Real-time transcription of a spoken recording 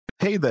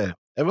Hey there,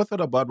 ever thought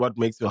about what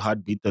makes your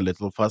heart beat a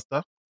little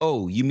faster?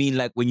 Oh, you mean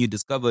like when you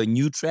discover a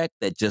new track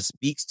that just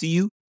speaks to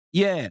you?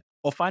 Yeah,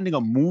 or finding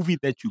a movie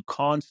that you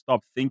can't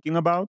stop thinking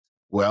about.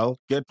 Well,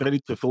 get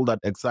ready to feel that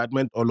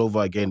excitement all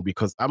over again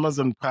because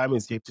Amazon Prime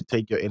is here to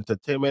take your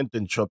entertainment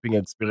and shopping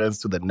experience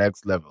to the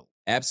next level.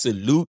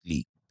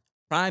 Absolutely.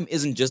 Prime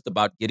isn't just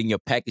about getting your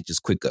packages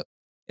quicker.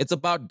 It's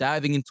about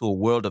diving into a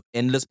world of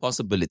endless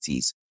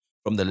possibilities,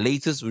 from the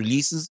latest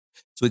releases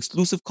to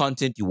exclusive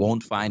content you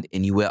won't find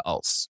anywhere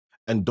else.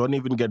 And don't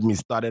even get me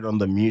started on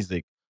the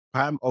music.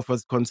 Prime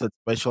offers concert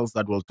specials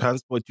that will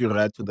transport you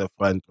right to the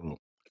front row.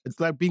 It's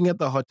like being at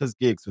the hottest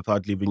gigs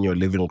without leaving your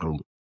living room.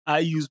 I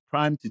use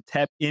Prime to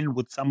tap in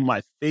with some of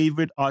my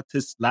favorite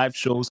artists' live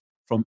shows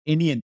from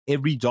any and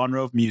every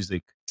genre of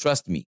music.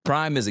 Trust me,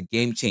 Prime is a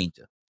game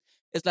changer.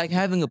 It's like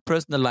having a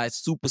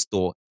personalized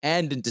superstore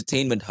and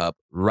entertainment hub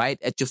right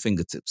at your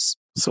fingertips.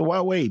 So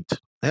why wait?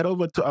 Head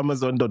over to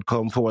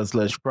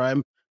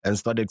amazon.com/prime and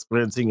start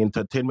experiencing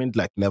entertainment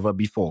like never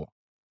before.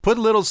 Put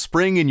a little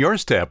spring in your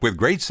step with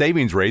great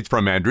savings rates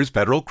from Andrews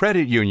Federal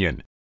Credit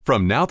Union.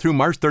 From now through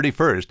March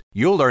 31st,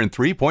 you'll earn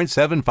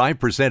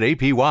 3.75%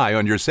 APY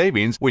on your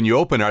savings when you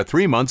open our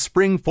 3-month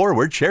Spring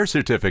Forward Share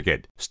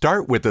Certificate.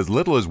 Start with as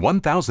little as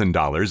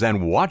 $1,000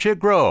 and watch it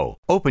grow.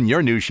 Open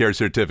your new share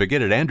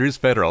certificate at Andrews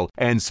Federal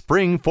and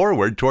spring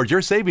forward towards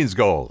your savings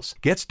goals.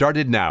 Get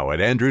started now at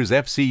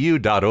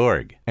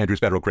andrewsfcu.org. Andrews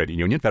Federal Credit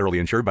Union, federally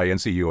insured by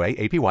NCUA.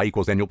 APY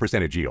equals annual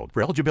percentage yield.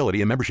 For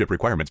eligibility and membership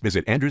requirements,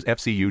 visit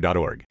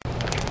andrewsfcu.org.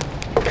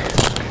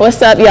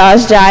 What's up, y'all?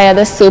 It's Jiah,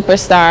 the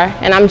superstar,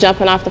 and I'm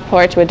jumping off the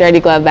porch with Dirty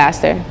Glove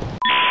Bastard.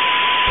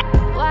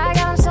 Why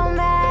got 'em so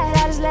mad?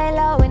 I just lay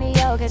low in the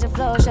yo, catch a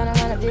flow, tryna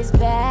run up this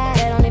bag.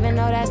 They don't even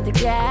know that's the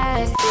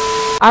gas.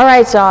 All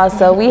right, y'all,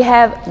 so we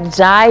have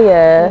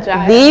Jiah,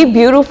 the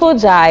beautiful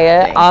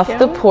Jiah, off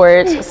the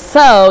porch.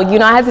 So, you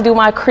know, I had to do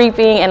my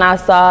creeping, and I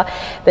saw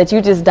that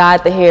you just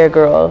dyed the hair,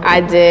 girl.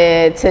 I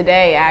did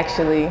today,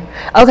 actually.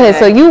 Okay,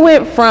 so you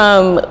went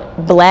from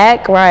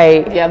black,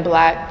 right? Yeah,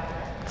 black.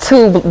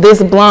 To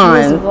this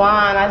blonde. This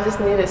blonde, I just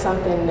needed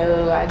something new.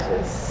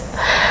 It's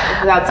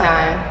about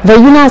time. But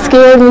you not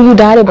scared when you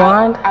dyed it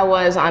blonde? I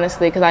was,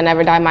 honestly, because I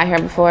never dyed my hair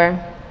before.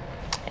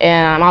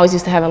 And I'm always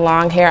used to having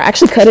long hair. I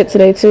actually cut it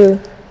today, too.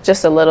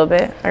 Just a little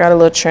bit. I got a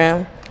little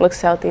trim. Looks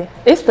healthy.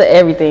 It's the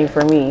everything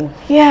for me.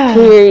 Yeah.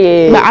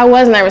 Period. But I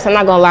was nervous. I'm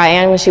not going to lie.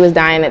 And when she was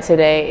dyeing it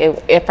today,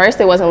 at first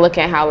it wasn't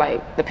looking how,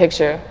 like, the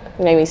picture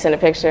made me send a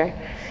picture.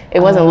 It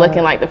wasn't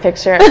looking like the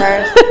picture at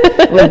first,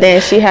 but then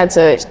she had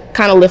to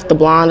kind of lift the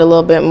blonde a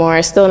little bit more.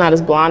 It's still not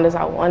as blonde as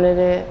I wanted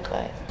it,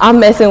 but I'm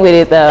messing with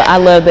it though. I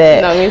love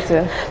that. No, me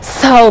too.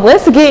 So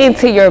let's get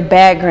into your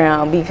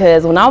background,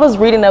 because when I was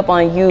reading up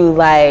on you,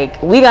 like,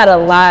 we got a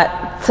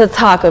lot to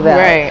talk about.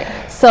 Right.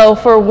 So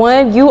for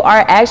one, you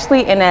are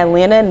actually an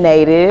Atlanta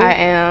native. I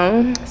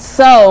am.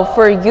 So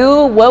for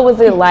you, what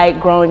was it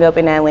like growing up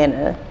in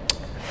Atlanta?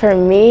 For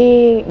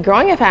me,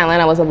 growing up in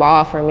Atlanta was a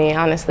ball for me,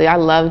 honestly. I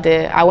loved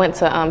it. I went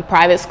to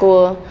private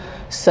school,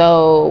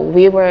 so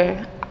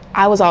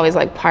I was always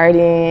like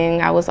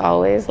partying. I was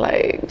always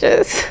like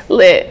just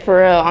lit for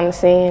real on the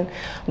scene.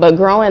 But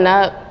growing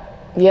up,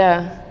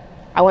 yeah,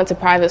 I went to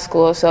private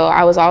school, so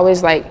I was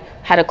always like,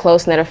 had a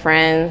close knit of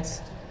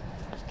friends.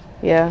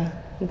 Yeah,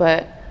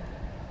 but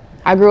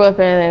I grew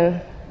up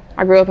in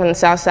the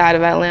south side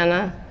of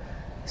Atlanta.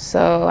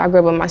 So I grew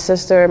up with my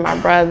sister, my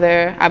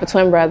brother. I have a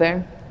twin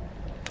brother.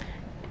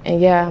 And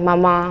yeah, my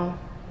mom,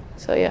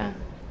 so yeah.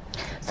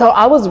 So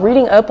I was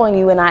reading up on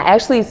you, and I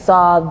actually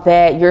saw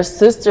that your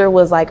sister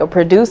was like a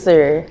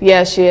producer.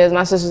 Yeah, she is.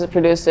 My sister's a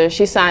producer.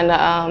 She signed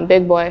to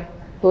Big Boy,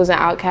 who was an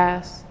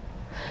Outcast.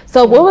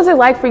 So what was it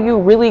like for you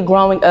really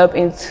growing up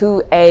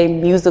into a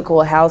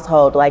musical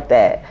household like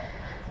that?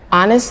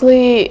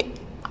 Honestly,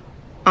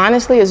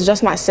 it's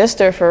just my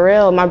sister, for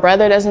real. My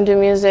brother doesn't do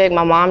music.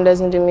 My mom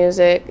doesn't do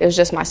music. It was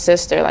just my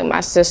sister. Like, my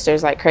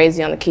sister's like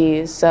crazy on the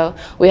keys. So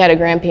we had a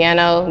grand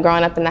piano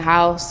growing up in the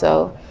house.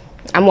 So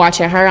I'm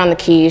watching her on the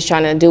keys,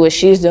 trying to do what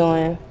she's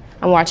doing.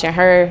 I'm watching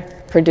her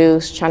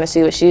produce, trying to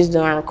see what she's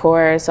doing,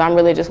 record. So I'm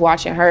really just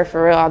watching her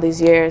for real all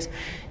these years.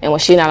 And when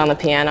she's not on the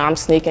piano, I'm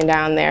sneaking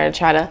down there to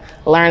try to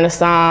learn a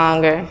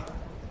song or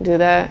do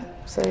that.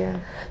 So yeah.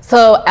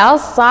 So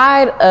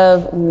outside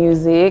of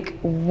music,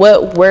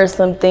 what were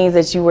some things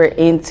that you were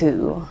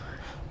into?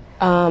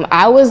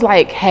 I was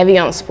like heavy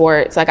on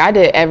sports. Like, I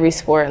did every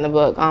sport in the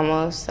book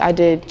almost. I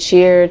did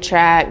cheer,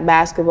 track,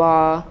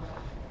 basketball.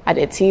 I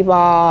did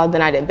t-ball,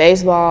 then I did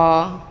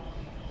baseball,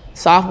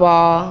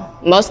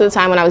 softball. Most of the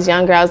time when I was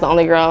younger, I was the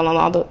only girl on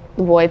all the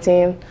boy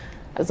team.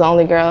 I was the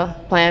only girl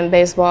playing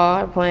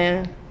baseball or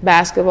playing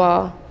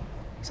basketball.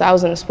 So I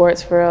was into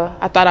sports for real.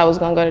 I thought I was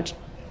gonna go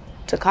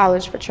to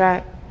college for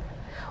track.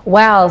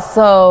 Wow,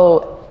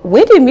 so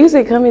when did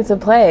music come into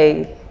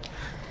play?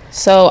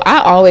 So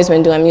I always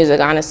been doing music,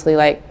 honestly.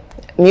 Like,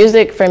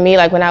 music for me,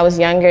 like when I was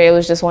younger, it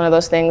was just one of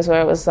those things where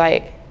it was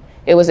like,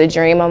 it was a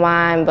dream of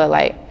mine, but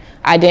like,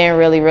 I didn't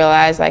really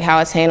realize like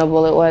how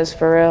attainable it was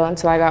for real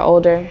until I got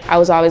older. I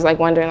was always like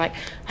wondering like,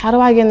 how do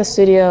I get in the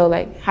studio?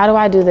 Like, how do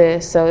I do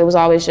this? So it was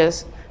always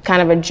just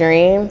kind of a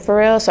dream for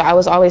real. So I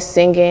was always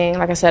singing.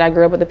 Like I said, I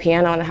grew up with the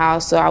piano in the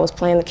house, so I was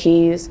playing the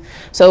keys.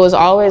 So it was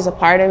always a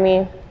part of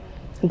me.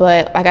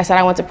 But like I said,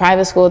 I went to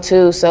private school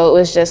too, so it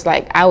was just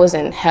like I was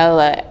in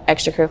hella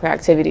extracurricular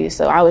activities,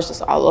 so I was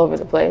just all over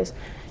the place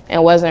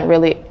and wasn't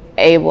really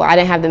able, I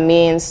didn't have the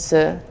means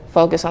to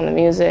focus on the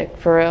music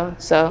for real.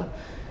 So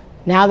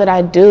now that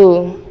I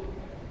do,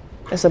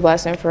 it's a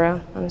blessing for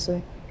real,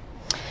 honestly.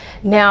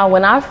 Now,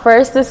 when I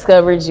first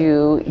discovered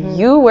you,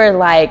 you were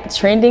like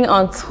trending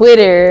on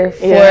Twitter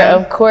for,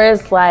 of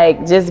course,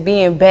 like just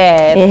being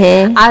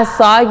bad. I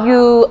saw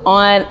you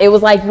on, it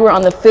was like you were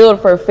on the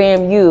field for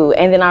FAMU,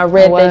 and then I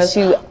read that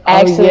you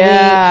actually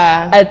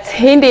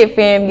attended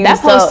FAMU. That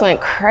post went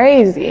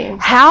crazy.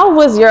 How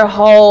was your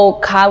whole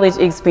college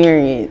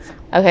experience?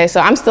 Okay, so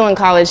I'm still in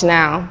college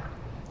now,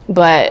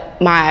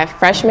 but my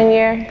freshman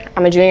year,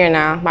 I'm a junior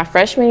now. My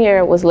freshman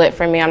year was lit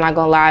for me, I'm not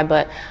gonna lie,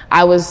 but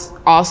I was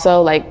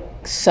also like,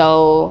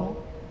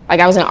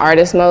 I was in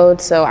artist mode,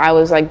 so I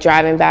was like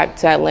driving back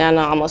to Atlanta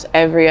almost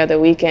every other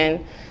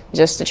weekend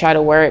just to try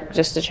to work,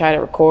 just to try to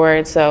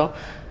record. So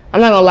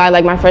I'm not gonna lie,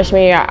 like my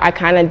freshman year, I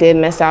kind of did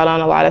miss out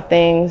on a lot of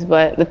things,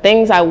 but the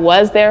things I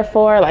was there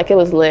for, like it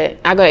was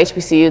lit. I go to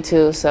HBCU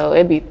too, so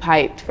it'd be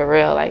piped for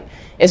real. Like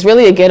it's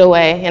really a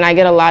getaway, and I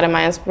get a lot of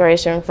my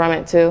inspiration from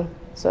it too,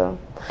 so.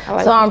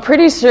 I'm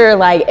pretty sure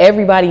like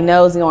everybody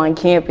knows you on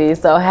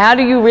campus. So how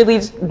do you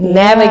really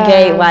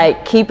navigate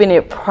like keeping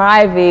it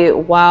private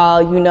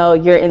while you know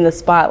you're in the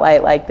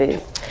spotlight like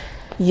this?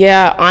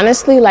 Yeah,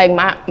 honestly, like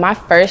my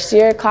first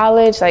year of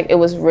college, like it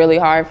was really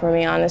hard for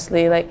me,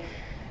 honestly. Like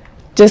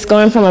just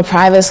going from a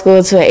private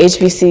school to an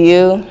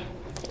HBCU,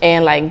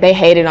 and like they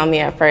hated on me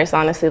at first,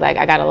 honestly. Like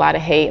I got a lot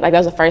of hate. Like that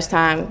was the first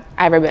time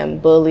I ever been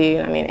bullied.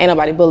 I mean, ain't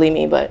nobody bully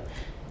me, but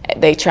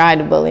they tried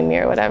to bully me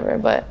or whatever.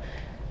 But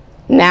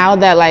now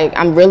that like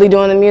I'm really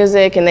doing the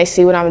music and they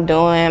see what I'm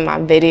doing, my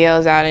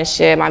videos out and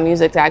shit, my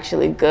music's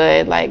actually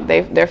good. Like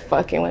they're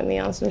fucking with me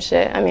on some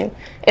shit. I mean,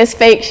 it's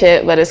fake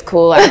shit, but it's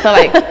cool. I feel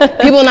like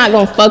people not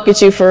gonna fuck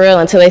with you for real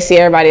until they see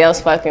everybody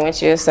else fucking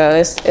with you. So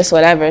it's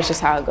whatever. It's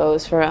just how it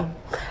goes for real.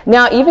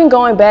 Now, even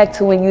going back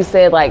to when you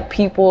said like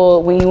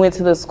people, when you went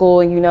to the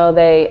school, you know,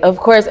 they, of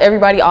course,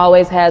 everybody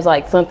always has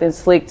like something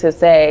slick to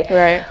say.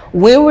 Right.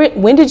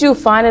 When did you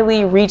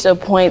finally reach a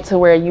point to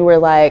where you were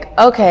like,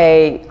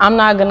 okay, I'm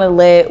not gonna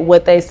let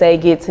what they say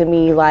get to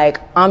me. Like,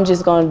 I'm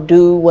just gonna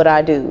do what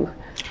I do.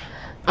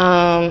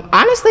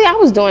 Honestly, I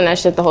was doing that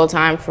shit the whole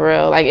time for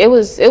real. Like it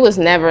was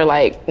never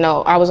like,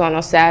 no, I was on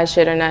no sad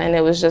shit or nothing.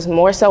 It was just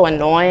more so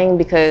annoying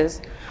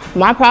because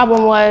my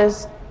problem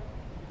was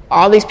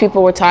all these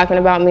people were talking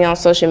about me on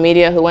social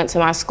media who went to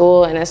my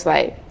school, and it's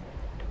like,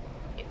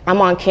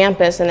 I'm on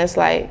campus and it's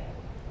like,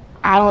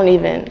 I don't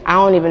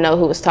even know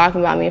who was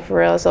talking about me for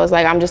real. So it's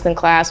like, I'm just in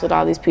class with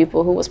all these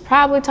people who was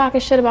probably talking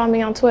shit about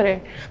me on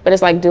Twitter. But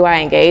it's like, do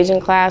I engage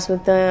in class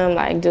with them?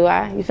 Like,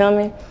 you feel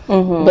me?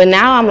 But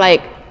now I'm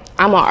like,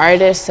 I'm an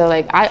artist, so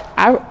like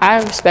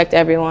I respect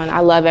everyone. I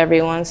love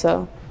everyone,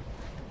 so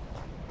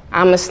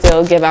I'ma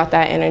still give out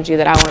that energy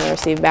that I want to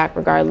receive back,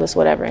 regardless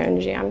whatever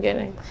energy I'm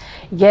getting.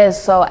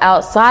 Yes, so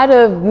outside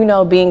of, you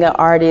know, being an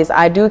artist,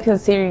 I do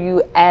consider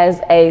you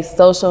as a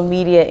social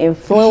media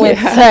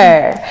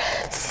influencer.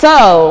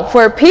 So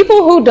for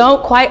people who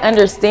don't quite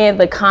understand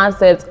the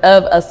concept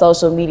of a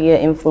social media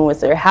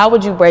influencer, how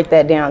would you break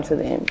that down to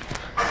them?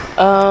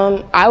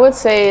 I would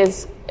say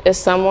it's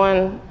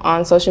someone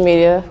on social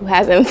media who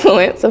has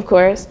influence, of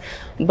course,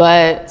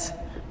 but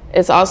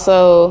it's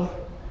also,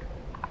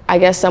 I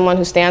guess, someone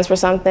who stands for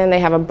something.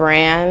 They have a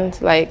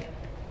brand. Like,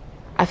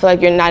 I feel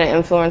like you're not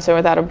an influencer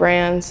without a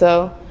brand.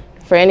 So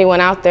for anyone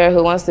out there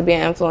who wants to be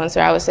an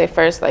influencer, I would say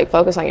first, like,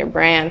 focus on your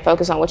brand,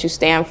 focus on what you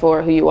stand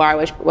for, who you are,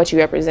 what you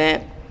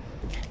represent.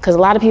 Because a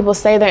lot of people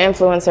say they're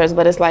influencers,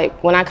 but it's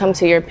like, when I come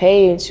to your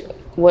page,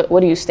 what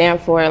do you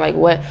stand for? Like,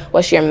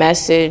 what's your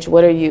message?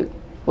 What are you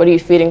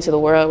feeding to the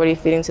world? What are you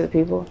feeding to the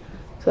people?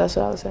 So that's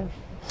what I would say.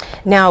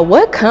 Now,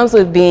 what comes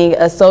with being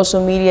a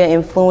social media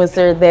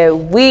influencer that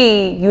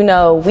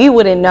we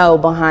wouldn't know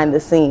behind the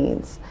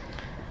scenes?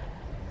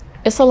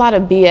 It's a lot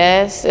of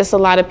BS. It's a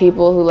lot of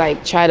people who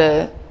like try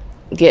to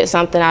get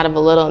something out of a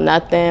little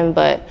nothing.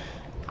 But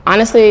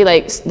honestly,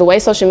 like the way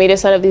social media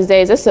is set up these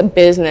days, it's a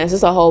business.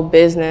 It's a whole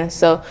business.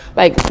 So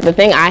like the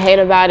thing I hate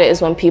about it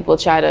is when people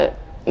try to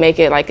make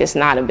it like it's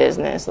not a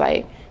business.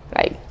 Like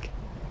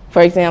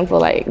for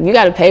example, like you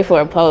got to pay for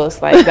a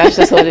post. Like that's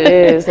just what it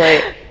is.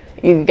 Like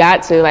you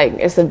got to, like,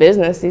 it's a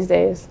business these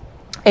days.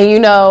 And you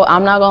know,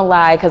 I'm not gonna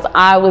lie, because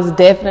I was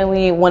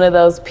definitely one of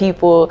those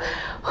people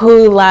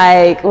who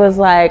was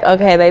like,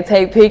 okay, they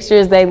take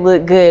pictures, they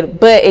look good.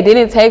 But it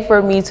didn't take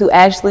for me to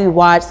actually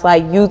watch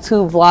like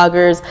YouTube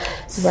vloggers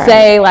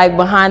say like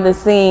behind the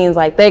scenes,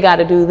 like they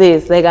gotta do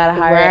this, they gotta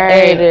hire an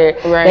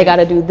editor, they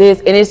gotta do this.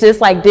 And it's just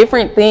like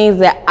different things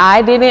that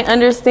I didn't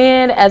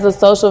understand as a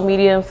social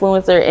media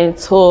influencer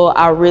until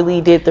I really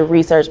did the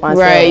research myself.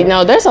 Right,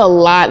 no, there's a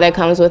lot that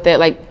comes with it.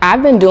 Like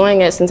I've been doing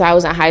it since I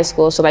was in high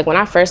school. So like when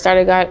I first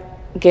started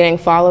getting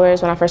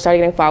followers, I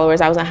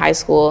was in high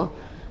school.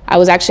 I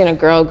was actually in a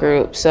girl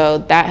group, so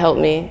that helped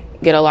me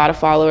get a lot of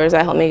followers.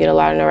 That helped me get a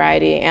lot of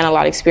notoriety and a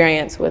lot of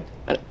experience with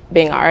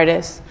being an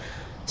artist.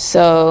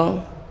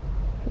 So,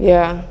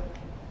 yeah,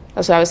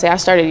 that's what I would say. I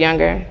started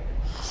younger,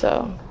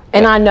 so.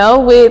 And I know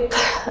with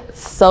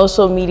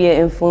social media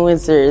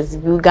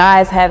influencers, you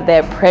guys have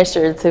that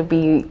pressure to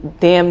be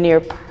damn near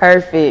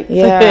perfect.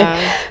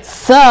 Yeah.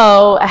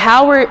 So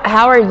how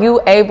are you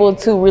able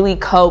to really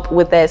cope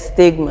with that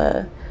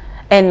stigma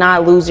and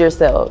not lose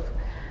yourself?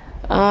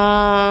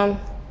 Honestly,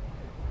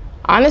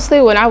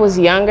 when I was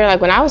younger,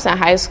 like when I was in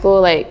high school,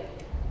 like,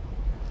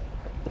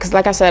 because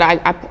like I said,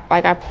 I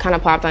kind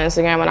of popped on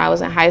Instagram when I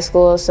was in high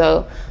school,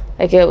 so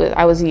like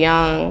I was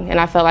young, and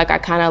I felt like I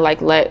kind of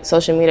like let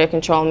social media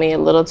control me a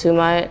little too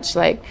much.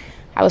 Like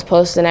I was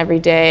posting every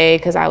day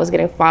because I was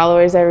getting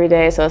followers every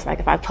day. So it's like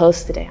if I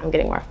post today, I'm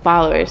getting more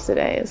followers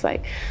today. It's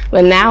like,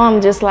 but now I'm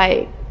just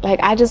like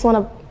I just want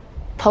to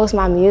post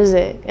my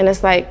music, and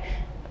it's like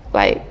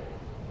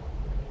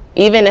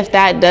even if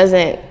that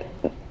doesn't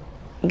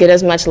get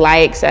as much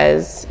likes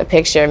as a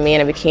picture of me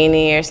in a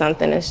bikini or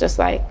something, it's just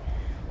like.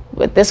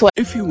 But this way.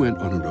 If you went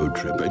on a road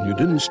trip and you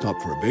didn't stop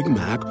for a Big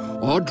Mac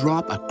or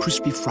drop a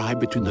crispy fry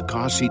between the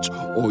car seats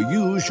or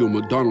use your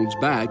McDonald's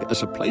bag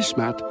as a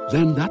placemat,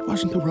 then that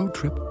wasn't a road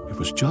trip. It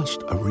was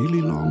just a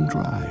really long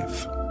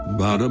drive.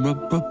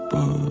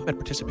 Ba-da-ba-ba-ba. At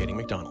participating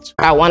McDonald's.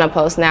 I want to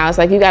post now. It's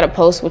like you got to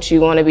post what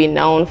you want to be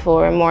known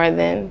for more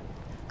than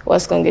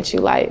what's going to get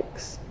you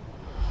likes.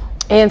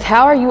 And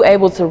how are you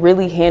able to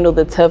really handle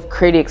the tough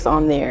critics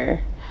on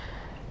there?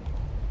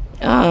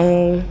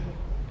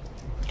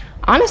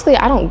 Honestly,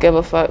 I don't give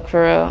a fuck,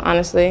 for real,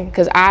 honestly,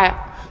 because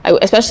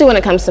especially when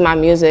it comes to my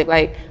music,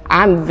 like,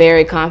 I'm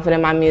very confident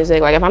in my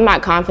music. Like, if I'm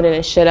not confident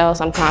in shit else,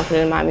 I'm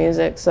confident in my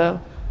music,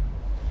 so,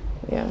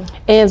 yeah.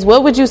 And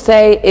what would you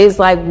say is,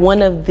 like,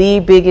 one of the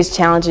biggest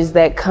challenges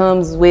that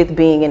comes with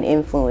being an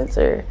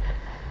influencer?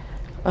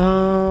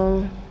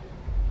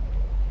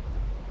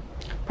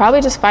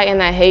 Probably just fighting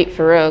that hate,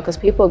 for real, because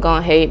people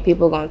gonna hate,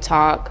 people gonna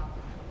talk.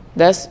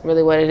 That's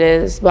really what it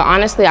is. But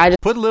honestly, I just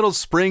Put a little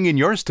spring in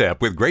your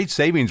step with great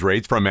savings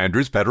rates from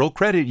Andrews Federal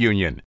Credit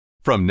Union.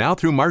 From now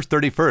through March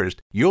 31st,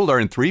 you'll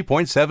earn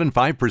 3.75%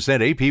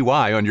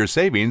 APY on your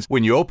savings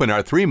when you open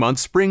our 3-month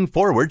Spring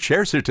Forward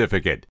Share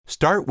Certificate.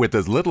 Start with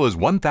as little as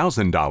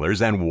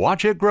 $1,000 and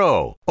watch it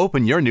grow.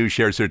 Open your new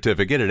share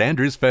certificate at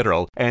Andrews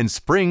Federal and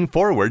spring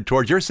forward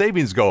towards your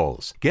savings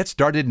goals. Get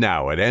started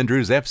now at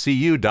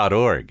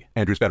andrewsfcu.org.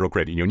 Andrews Federal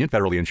Credit Union,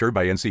 federally insured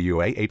by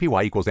NCUA.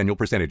 APY equals annual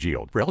percentage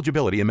yield. For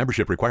eligibility and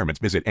membership requirements,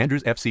 visit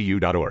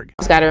andrewsfcu.org.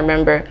 got to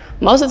remember,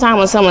 most of the time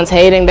when someone's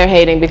hating, they're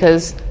hating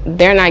because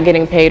they're not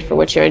getting paid for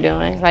what you're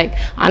doing. Like,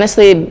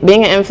 honestly,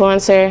 being an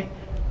influencer,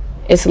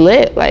 it's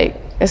lit. Like,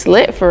 it's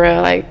lit for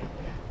real. Like,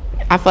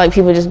 I feel like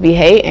people just be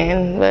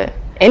hating, but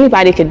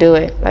anybody could do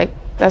it. Like,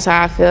 that's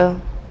how I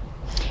feel.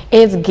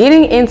 It's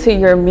getting into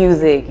your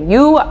music.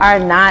 You are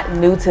not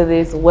new to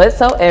this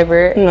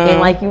whatsoever. No.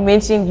 And like you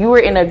mentioned, you were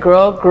in a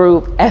girl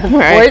group at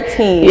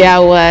 14. Yeah, I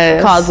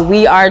was. Called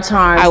We Are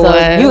Charmed. So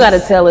was. You got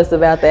to tell us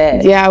about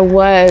that. Yeah, I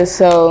was.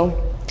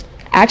 So,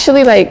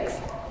 actually, like,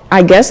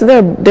 I guess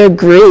their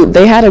group,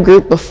 they had a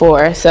group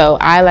before, so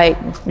I like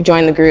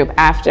joined the group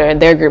after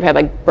their group had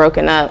like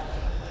broken up.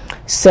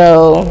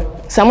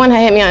 So someone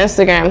had hit me on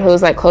Instagram who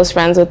was like close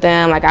friends with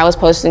them. Like, I was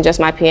posting just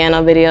my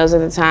piano videos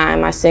at the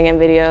time, my singing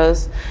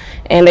videos,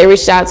 and they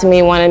reached out to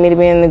me, wanted me to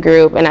be in the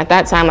group. And at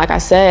that time, like I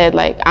said,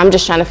 like, I'm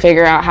just trying to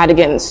figure out how to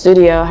get in the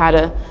studio, how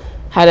to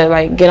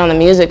like get on the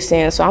music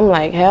scene. So I'm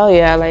like, hell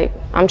yeah, like,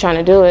 I'm trying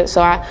to do it.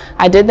 So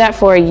I did that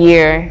for a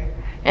year,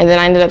 and then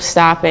I ended up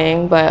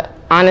stopping. But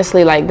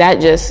honestly, like, that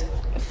just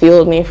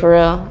fueled me, for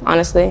real,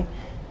 honestly.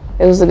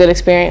 It was a good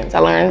experience. I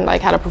learned,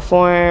 like, how to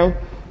perform.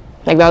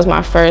 Like, that was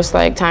my first,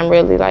 like, time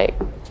really, like,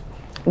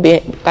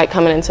 being, like,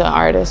 coming into an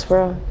artist,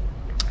 for real.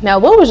 Now,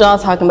 what was y'all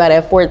talking about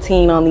at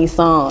 14 on these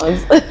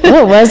songs?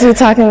 What was we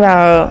talking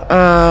about?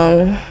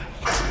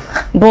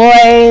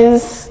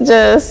 Boys,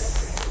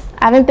 just,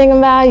 I've been thinking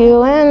about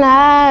you and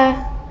I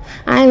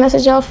ain't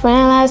messaged your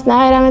friend last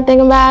night. I've been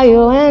thinking about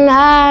you and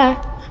I.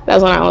 That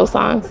was one of our old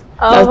songs.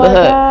 That was the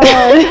hook.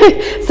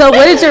 So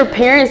what did your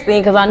parents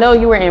think? Because I know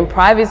you were in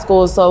private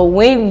school. So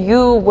when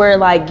you were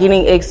like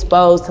getting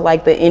exposed to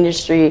like the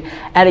industry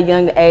at a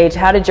young age,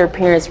 how did your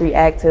parents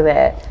react to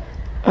that?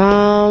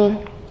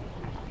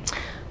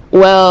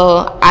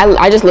 Well,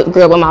 I just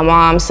grew up with my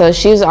mom, so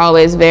she was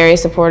always very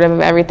supportive of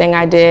everything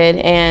I did,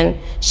 and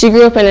she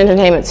grew up in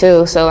entertainment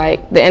too, so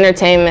like the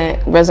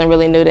entertainment wasn't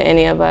really new to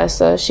any of us,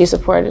 so she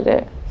supported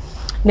it.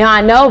 Now,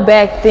 I know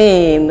back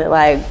then, the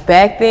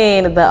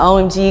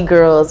OMG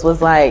girls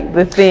was like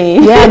the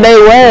thing. Yeah, they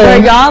were.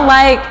 Were y'all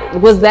like,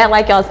 was that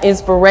like y'all's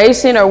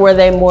inspiration, or were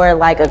they more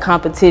like a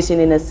competition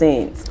in a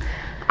sense?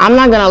 I'm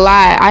not gonna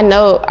lie, I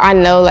know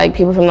like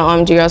people from the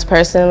OMG girls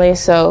personally,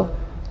 so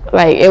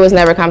like it was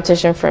never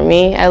competition for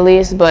me, at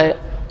least. But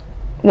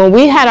when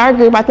we had our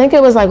group, I think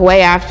it was like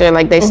way after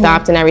like they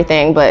stopped and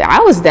everything, but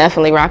I was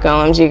definitely rocking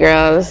OMG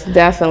girls,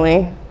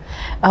 definitely.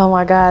 Oh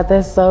my God,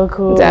 that's so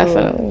cool.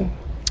 Definitely.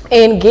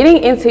 And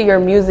getting into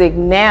your music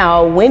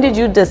now, when did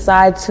you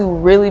decide to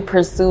really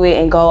pursue it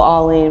and go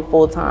all in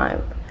full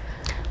time?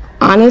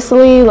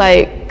 Honestly,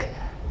 like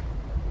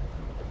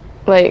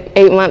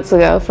 8 months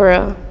ago, for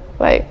real.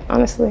 Like,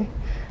 honestly.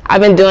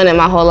 I've been doing it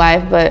my whole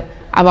life, but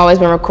I've always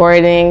been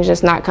recording,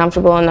 just not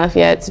comfortable enough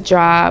yet to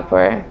drop,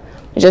 or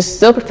just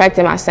still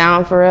perfecting my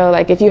sound, for real.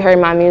 Like, if you heard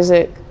my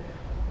music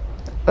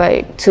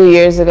like 2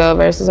 years ago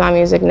versus my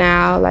music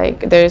now,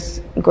 like, there's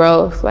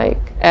growth, like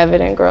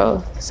evident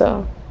growth.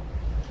 So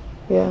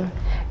yeah.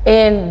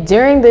 And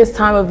during this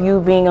time of you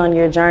being on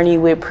your journey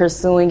with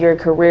pursuing your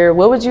career,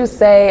 what would you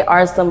say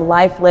are some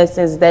life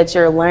lessons that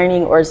you're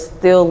learning or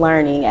still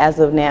learning as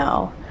of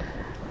now?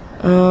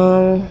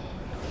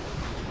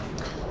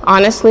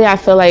 Honestly, I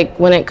feel like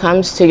when it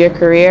comes to your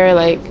career,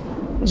 like,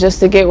 just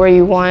to get where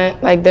you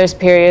want, like, there's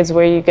periods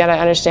where you gotta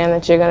understand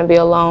that you're gonna be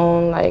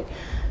alone. Like,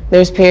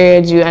 there's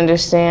periods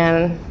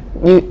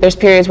there's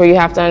periods where you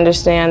have to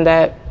understand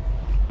that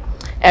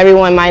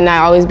everyone might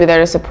not always be there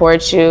to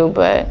support you,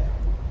 but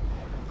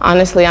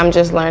honestly, I'm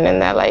just learning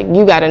that, like,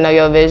 you gotta know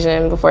your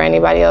vision before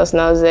anybody else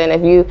knows it.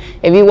 And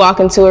if you walk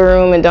into a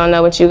room and don't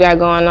know what you got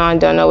going on,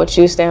 don't know what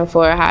you stand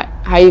for, how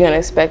are you gonna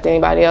expect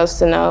anybody else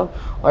to know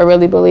or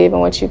really believe in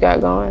what you got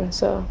going?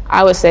 So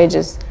I would say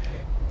just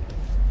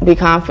be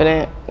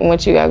confident in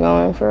what you got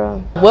going, for real.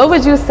 What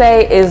would you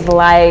say is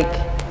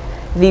like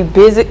the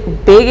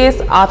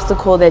biggest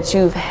obstacle that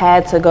you've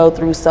had to go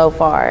through so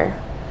far?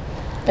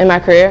 In my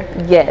career?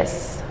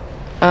 Yes.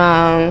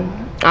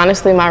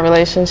 Honestly, my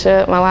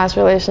last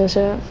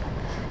relationship.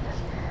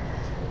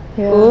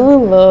 Yeah.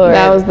 Ooh, Lord.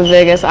 That was the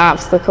biggest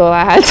obstacle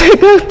I had to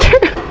go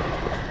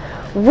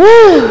through.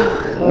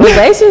 Woo!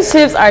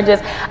 Relationships are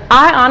just,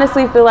 I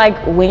honestly feel like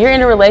when you're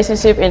in a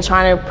relationship and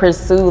trying to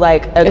pursue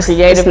like a creative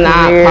career, it's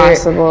not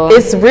possible.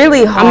 It's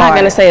really hard. I'm not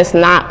gonna say it's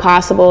not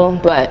possible,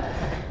 but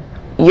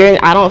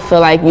I don't feel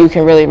like you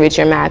can really reach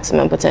your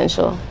maximum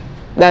potential.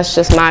 That's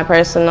just my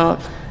personal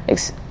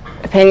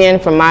opinion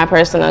from my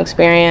personal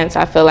experience.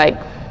 I feel like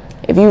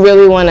if you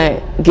really want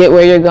to get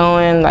where you're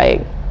going,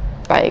 like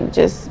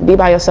just be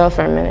by yourself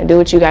for a minute. Do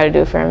what you got to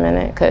do for a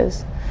minute,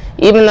 because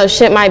even though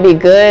shit might be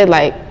good,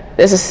 like,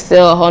 this is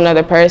still a whole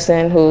nother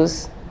person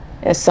who's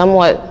is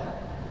somewhat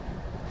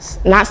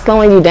not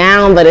slowing you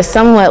down, but it's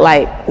somewhat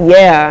like,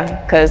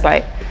 yeah, because,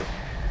 like,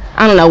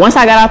 I don't know, once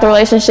I got out the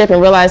relationship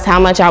and realized how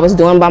much I was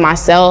doing by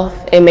myself,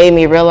 it made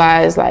me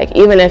realize, like,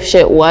 even if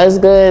shit was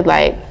good,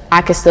 like,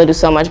 I could still do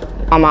so much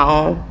on my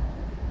own.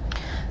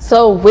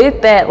 So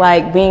with that,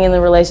 like, being in the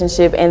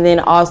relationship and then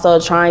also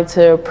trying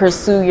to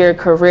pursue your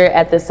career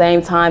at the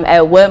same time,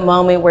 at what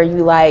moment were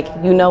you like,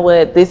 you know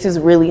what, this is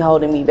really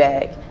holding me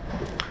back?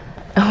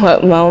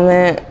 What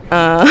moment?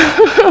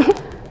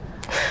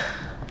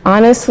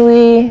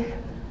 Honestly,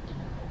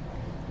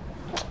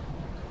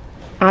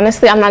 I'm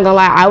not gonna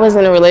lie, I was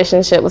in a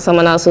relationship with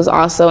someone else who's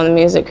also in the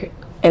music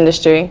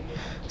industry.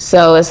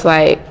 So it's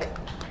like,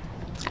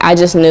 I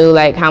just knew,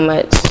 like, how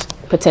much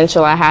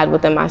potential I had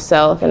within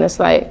myself. And it's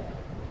like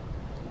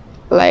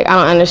I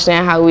don't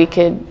understand how we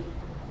could,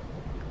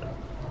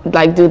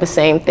 like, do the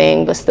same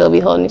thing but still be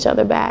holding each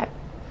other back.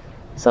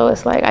 So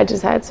it's like, I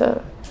just had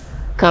to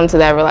come to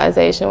that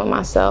realization with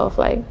myself.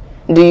 Like,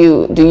 do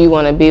you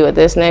want to be with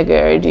this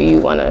nigga, or do you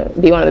want to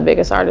be one of the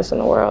biggest artists in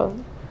the world?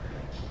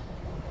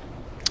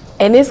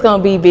 And it's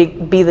gonna be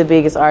the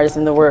biggest artist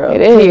in the world.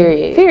 It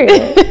is.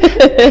 Period.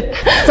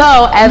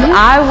 So as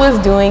I was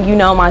doing,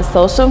 my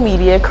social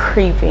media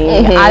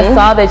creeping, I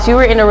saw that you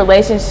were in a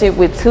relationship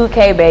with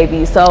 2K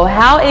Baby. So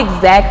how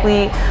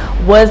exactly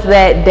was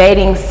that,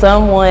 dating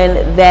someone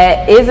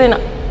that is an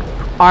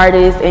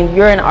artist and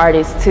you're an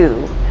artist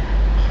too?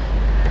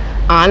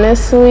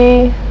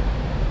 Honestly,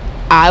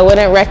 I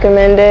wouldn't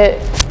recommend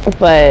it,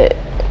 but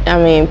I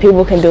mean,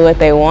 people can do what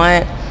they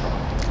want.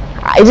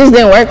 It just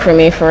didn't work for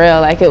me, for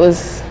real. Like,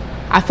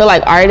 I feel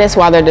like artists,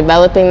 while they're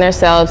developing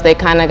themselves, they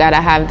kind of gotta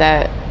have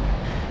that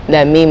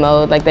me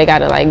mode. Like, they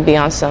gotta, like, be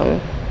on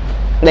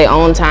their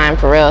own time,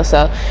 for real.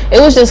 So it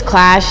was just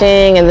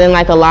clashing, and then,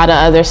 like, a lot of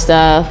other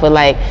stuff with,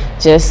 like,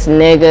 just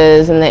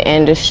niggas in the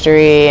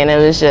industry, and it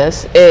was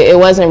just, it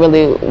wasn't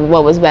really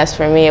what was best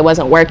for me. It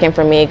wasn't working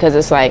for me, because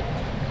it's like,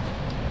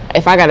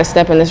 if I gotta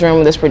step in this room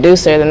with this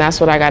producer, then that's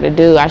what I gotta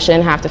do. I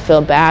shouldn't have to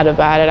feel bad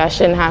about it. I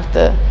shouldn't have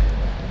to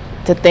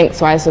think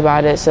twice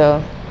about it.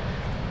 So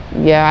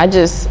yeah, I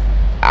just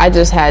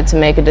had to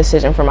make a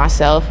decision for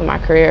myself and my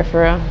career,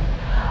 for real.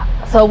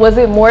 So was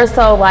it more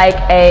so like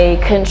a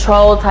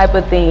control type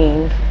of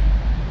thing?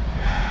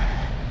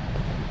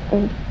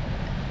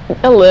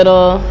 A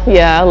little,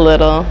 yeah, a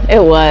little.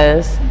 It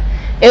was.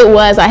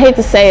 I hate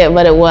to say it,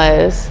 but it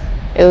was.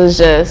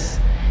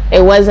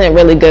 It wasn't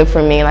really good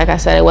for me. Like I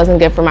said, it wasn't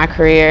good for my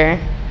career.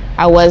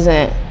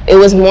 It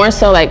was more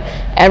so like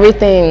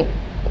everything,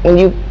 when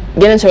you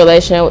get into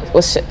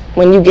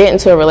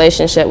a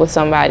relationship with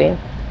somebody,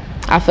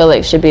 I feel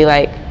like it should be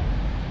like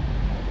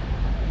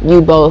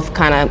you both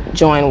kind of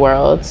join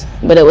worlds.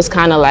 But it was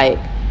kind of like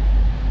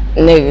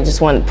nigga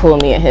just wanted to pull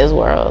me in his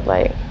world,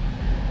 like.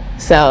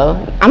 So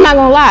I'm not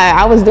gonna lie,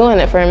 I was doing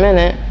it for a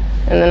minute,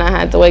 and then I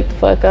had to wake the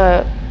fuck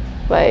up.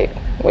 Like,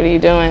 what are you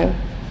doing?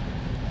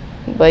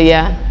 But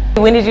yeah.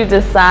 When did you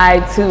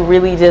decide to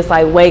really just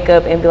like wake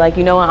up and be like,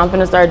 you know what, I'm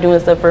gonna start doing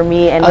stuff for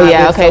me and not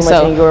live so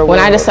much in your world? When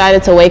I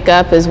decided to wake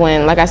up is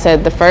when, like I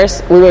said,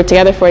 we were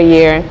together for a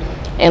year,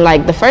 and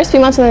like the first few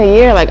months of the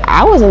year, like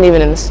I wasn't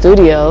even in the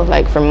studio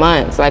like for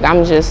months. Like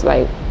I'm just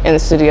like in the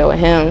studio with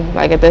him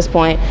like at this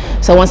point.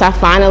 So once I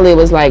finally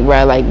was like,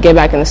 bruh, like get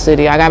back in the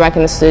studio, I got back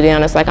in the studio,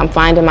 and it's like I'm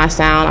finding my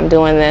sound, I'm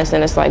doing this,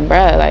 and it's like,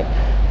 bruh, like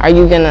are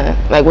you gonna,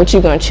 like what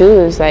you gonna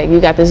choose? Like you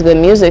got this good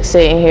music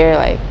sitting here,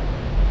 like,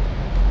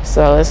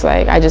 so it's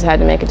like I just had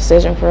to make a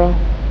decision for real.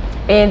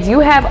 And you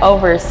have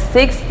over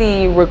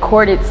 60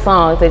 recorded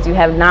songs that you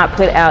have not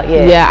put out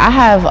yet. Yeah, I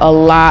have a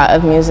lot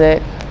of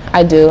music.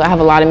 I do. I have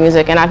a lot of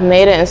music, and I've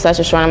made it in such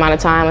a short amount of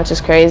time, which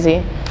is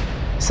crazy.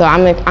 So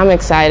I'm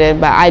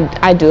excited, but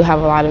I do have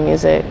a lot of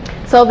music.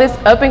 So this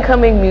up and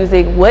coming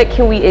music, what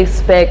can we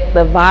expect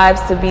the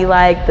vibes to be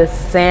like, the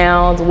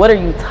sounds? What are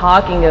you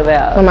talking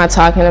about? What am I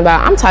talking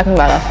about? I'm talking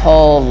about a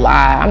whole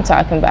lot. I'm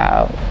talking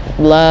about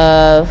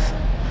love.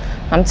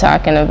 I'm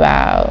talking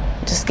about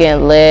just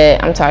getting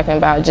lit. I'm talking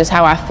about just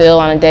how I feel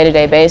on a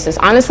day-to-day basis.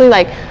 Honestly,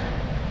 like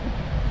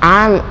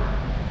I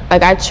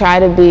try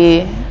to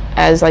be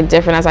as like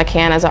different as I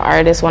can as an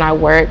artist when I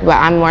work, but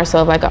I'm more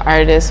so like an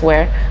artist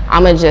where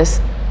I'ma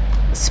just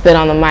spit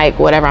on the mic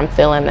whatever I'm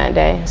feeling that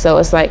day. So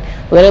it's like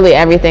literally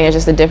everything is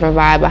just a different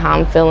vibe of how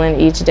I'm feeling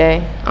each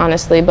day,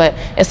 honestly. But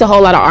it's a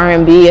whole lot of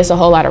R&B, it's a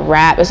whole lot of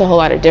rap, it's a whole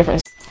lot of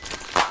different.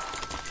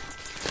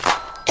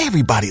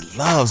 Everybody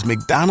loves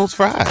McDonald's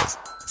fries.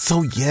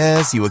 So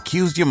yes, you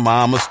accused your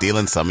mom of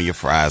stealing some of your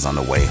fries on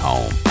the way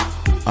home.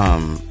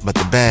 But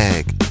the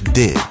bag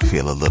did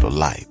feel a little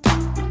light.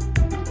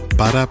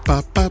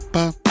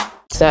 Ba-da-ba-ba-ba.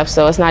 Stuff,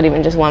 so it's not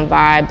even just one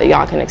vibe that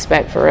y'all can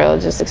expect for real.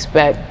 Just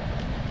expect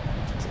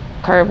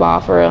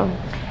curveball for real.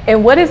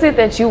 And what is it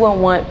that you would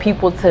want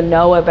people to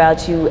know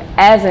about you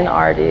as an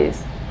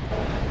artist?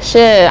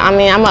 Shit, I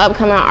mean, I'm an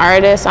upcoming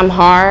artist. I'm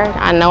hard.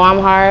 I know I'm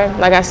hard.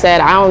 Like I said,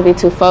 I don't be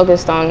too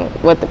focused on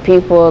what the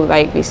people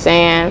like be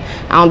saying.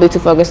 I don't be too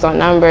focused on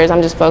numbers.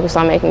 I'm just focused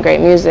on making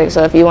great music.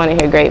 So if you want to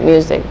hear great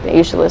music, then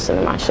you should listen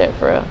to my shit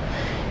for real.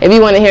 If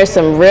you want to hear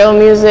some real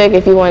music,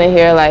 if you want to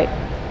hear like,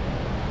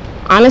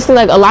 honestly,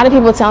 like a lot of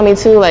people tell me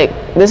too, like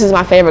this is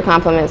my favorite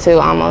compliment too,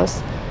 almost,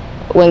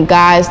 when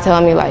guys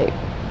tell me like,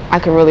 I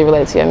can really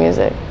relate to your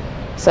music.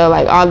 So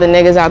like all the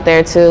niggas out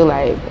there too,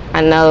 like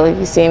I know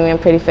you see me in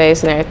Pretty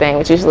Face and everything,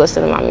 but you should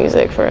listen to my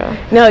music for real.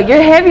 No,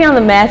 you're heavy on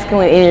the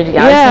masculine energy.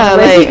 Yeah,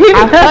 like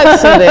I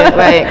fucks with it,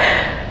 like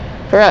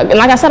for real. And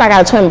like I said, I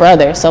got a twin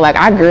brother, so like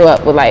I grew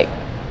up with like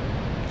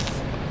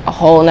a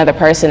whole nother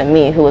person in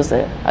me who was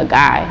a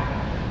guy.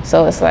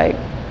 So it's like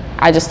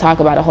I just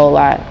talk about a whole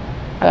lot.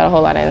 I got a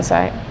whole lot of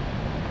insight.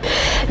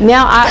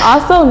 Now, I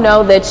also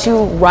know that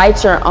you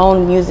write your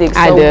own music. So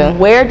I do.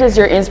 Where does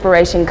your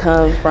inspiration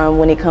come from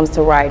when it comes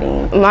to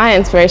writing? My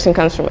inspiration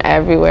comes from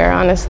everywhere,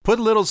 honestly. Put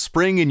a little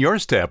spring in your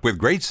step with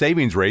great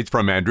savings rates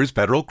from Andrews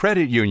Federal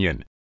Credit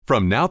Union.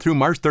 From now through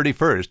March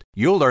 31st,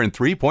 you'll earn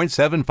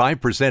 3.75%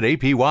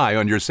 APY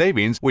on your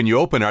savings when you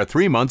open our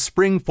 3-month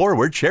Spring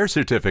Forward Share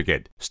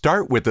Certificate.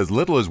 Start with as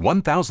little as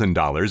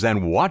 $1,000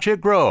 and watch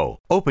it grow.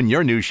 Open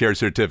your new share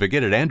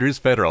certificate at Andrews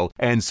Federal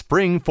and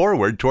spring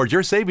forward towards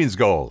your savings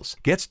goals.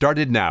 Get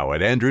started now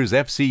at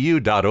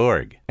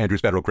andrewsfcu.org.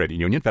 Andrews Federal Credit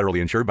Union, federally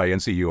insured by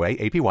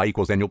NCUA. APY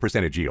equals annual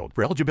percentage yield.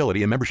 For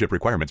eligibility and membership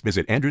requirements,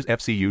 visit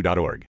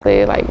andrewsfcu.org.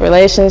 Like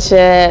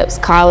relationships,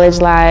 college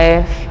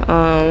life,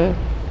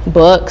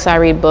 books. I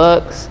read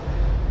books.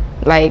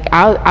 Like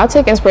I'll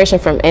take inspiration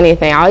from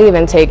anything. I'll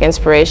even take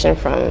inspiration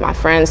from my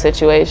friends'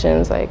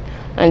 situations, like,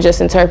 and just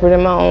interpret it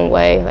in my own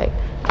way. Like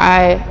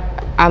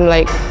I'm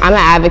an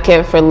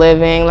advocate for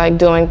living, like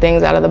doing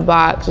things out of the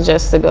box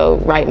just to go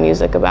write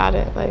music about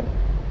it. Like,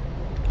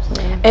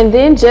 so. And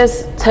then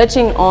just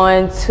touching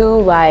on to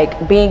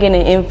like being an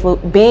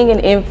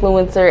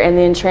influencer and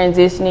then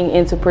transitioning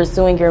into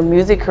pursuing your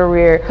music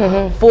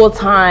career full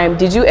time.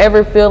 Did you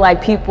ever feel like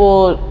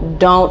people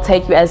don't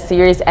take you as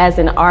serious as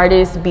an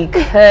artist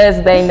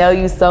because they know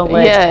you so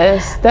much?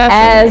 Yes,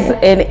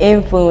 definitely. As an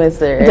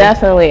influencer.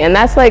 Definitely, and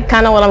that's like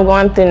kind of what I'm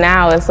going through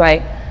now. It's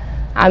like,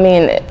 I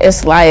mean,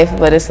 it's life,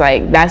 but it's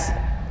like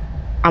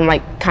I'm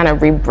like kind of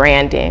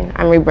rebranding.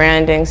 I'm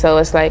rebranding, so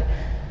it's like,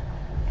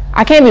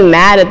 I can't be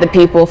mad at the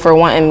people for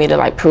wanting me to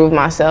like prove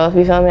myself,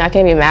 you feel me? I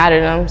can't be mad at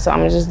them, so I'm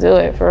gonna just do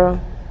it for real.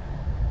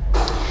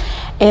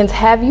 And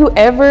have you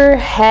ever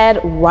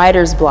had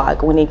writer's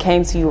block when it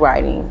came to you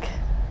writing?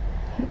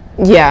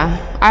 Yeah,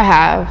 I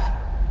have.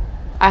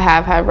 I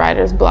have had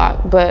writer's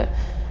block, but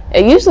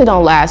it usually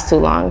don't last too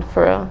long,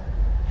 for real.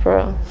 For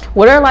real.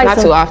 What are like not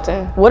too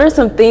often. What are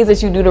some things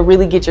that you do to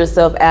really get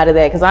yourself out of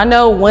that? Because I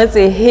know once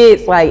it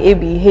hits, like it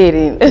be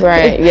hitting.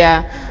 Right,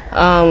 yeah.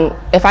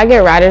 If I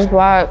get writer's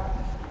block,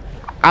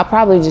 I'll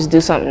probably just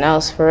do something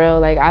else for real.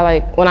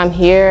 Like when I'm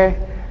here,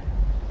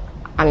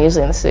 I'm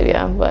usually in the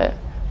studio, but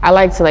I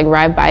like to like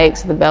ride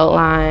bikes, the belt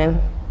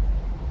line,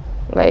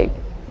 like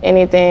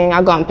anything.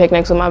 I'll go on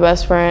picnics with my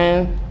best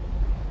friend,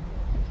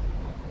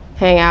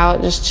 hang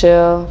out, just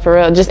chill, for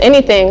real. Just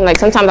anything. Like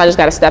sometimes I just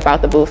gotta step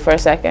out the booth for a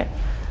second.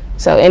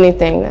 So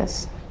anything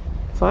that's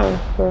fun.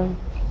 For real.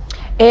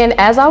 And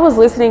as I was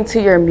listening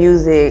to your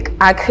music,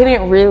 I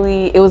couldn't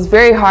really, it was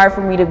very hard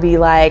for me to be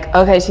like,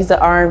 okay, she's an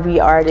R&B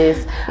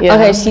artist. Yeah.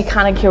 Okay, she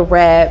kind of can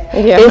rap.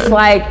 Yeah. It's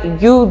like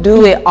you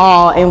do it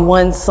all in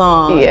one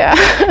song. Yeah.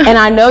 And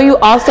I know you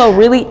also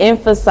really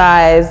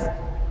emphasize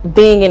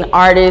being an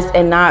artist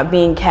and not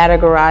being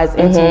categorized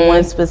into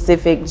one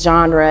specific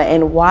genre.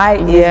 And why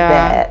is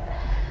that?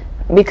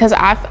 Because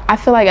I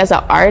feel like as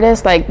an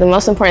artist, like the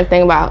most important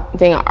thing about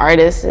being an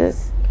artist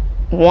is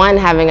one,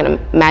 having an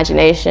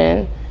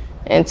imagination,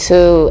 and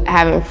two,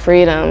 having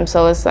freedom.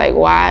 So it's like,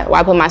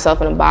 why put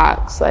myself in a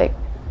box? Like,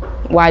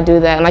 why do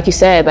that? And like you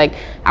said, like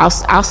I'll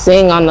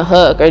sing on the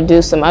hook or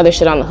do some other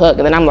shit on the hook,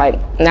 and then I'm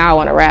like, now I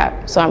want to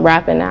rap, so I'm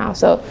rapping now.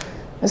 So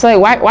it's like,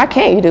 why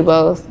can't you do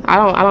both? I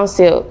don't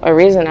see a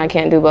reason I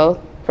can't do both,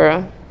 for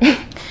real.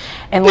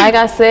 And like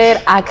I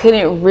said, I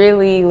couldn't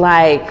really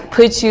like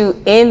put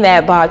you in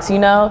that box, you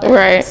know?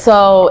 Right.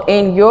 So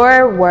in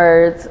your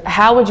words,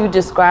 how would you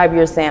describe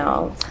your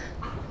sound?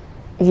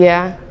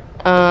 Yeah.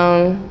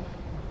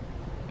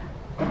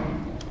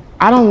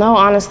 I don't know,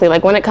 honestly.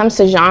 Like when it comes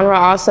to genre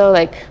also,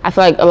 like I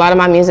feel like a lot of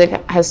my music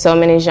has so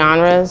many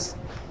genres.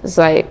 It's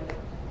like,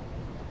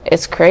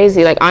 it's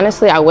crazy. Like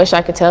honestly, I wish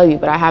I could tell you,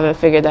 but I haven't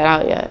figured that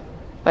out yet.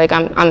 Like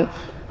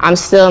I'm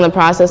still in the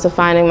process of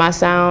finding my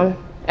sound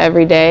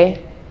every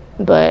day,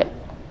 but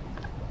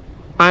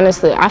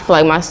honestly, I feel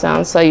like my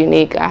sound's so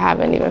unique, I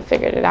haven't even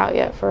figured it out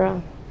yet, for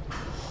real.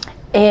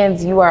 And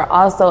you are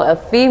also a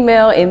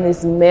female in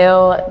this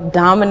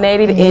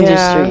male-dominated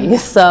industry.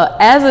 So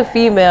as a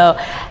female,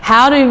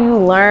 how do you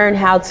learn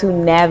how to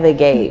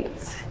navigate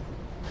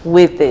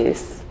with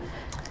this?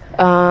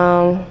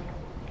 Well,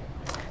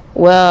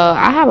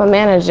 I have a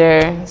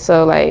manager,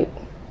 so like,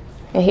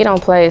 and he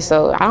don't play,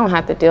 so I don't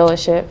have to deal with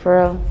shit, for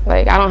real.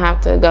 Like, I don't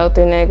have to go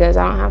through niggas,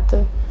 I don't have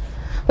to.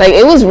 Like,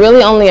 it was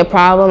really only a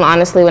problem,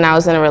 honestly, when I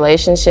was in a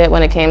relationship,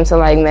 when it came to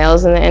like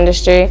males in the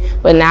industry,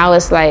 but now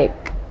it's like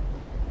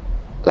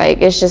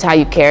it's just how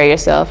you carry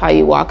yourself, how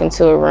you walk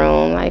into a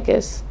room. Like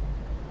I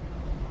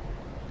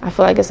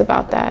feel like it's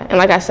about that. And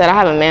like I said, I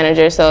have a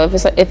manager, so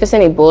if it's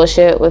any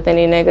bullshit with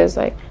any niggas,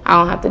 like I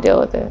don't have to deal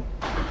with it.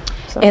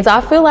 So. And so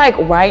I feel like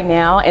right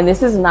now, and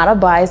this is not a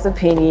biased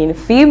opinion,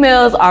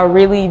 females are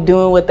really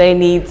doing what they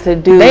need to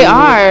do. They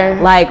are.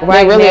 Like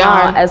right they really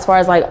now, are. as far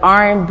as like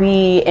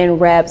R&B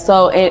and rap.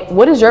 So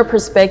what is your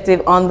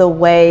perspective on the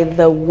way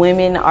the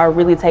women are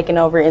really taking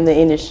over in the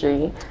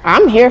industry?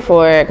 I'm here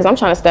for it because I'm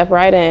trying to step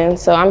right in.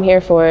 So I'm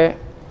here for it.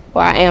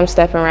 Well, I am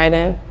stepping right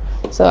in.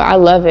 So I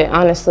love it,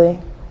 honestly.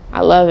 I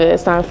love it.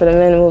 It's time for the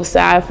men to move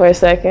aside for a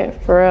second,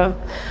 for real.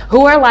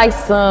 Who are like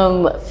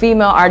some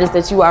female artists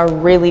that you are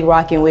really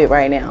rocking with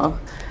right now?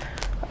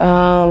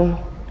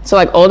 So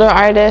like older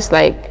artists,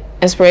 like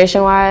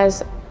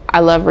inspiration-wise,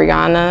 I love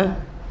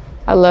Rihanna,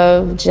 I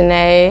love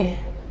Jiah,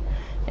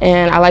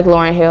 and I like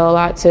Lauryn Hill a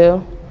lot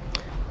too.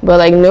 But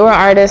like newer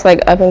artists,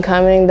 like up and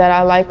coming that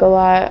I like a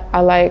lot, I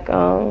like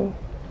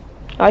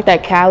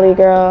that Cali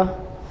girl.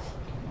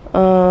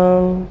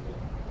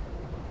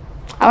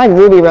 I like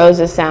Ruby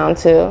Rose's sound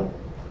too.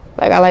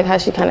 Like I like how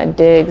she kind of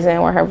digs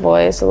in with her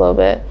voice a little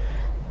bit.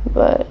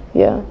 But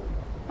yeah,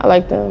 I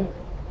like them.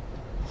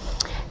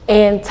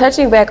 And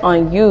touching back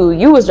on you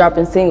was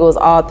dropping singles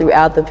all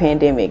throughout the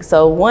pandemic.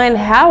 So one,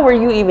 how were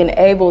you even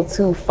able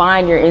to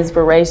find your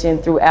inspiration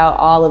throughout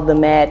all of the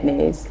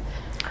madness?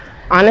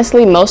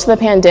 Honestly, most of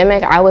the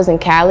pandemic I was in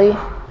Cali,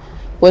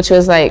 which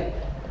was like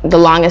the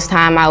longest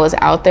time I was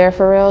out there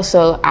for real.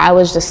 So I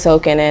was just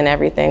soaking in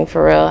everything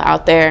for real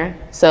out there.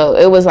 So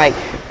it was like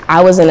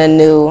I was in a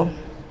new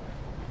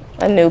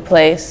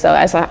place. So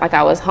it's like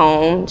I was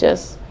home,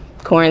 just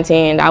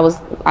quarantined. I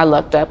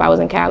lucked up. I was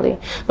in Cali,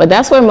 but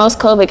that's where most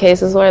COVID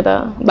cases were,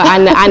 though. But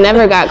I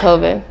never got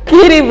COVID.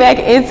 Getting back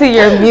into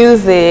your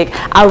music,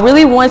 I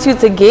really want you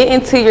to get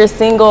into your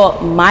single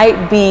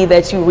 "Might Be"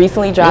 that you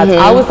recently dropped.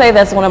 I would say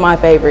that's one of my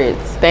favorites.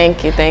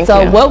 Thank you.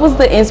 So what was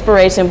the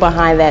inspiration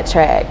behind that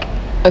track?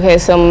 Okay,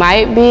 so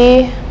 "Might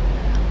Be"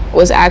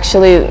 was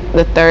actually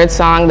the third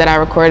song that I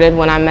recorded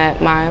when I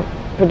met my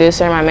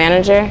producer and my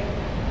manager.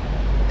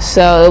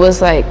 So it was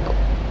like,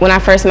 when I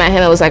first met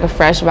him, it was like a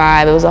fresh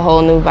vibe. It was a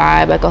whole new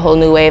vibe, like a whole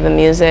new wave of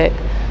music.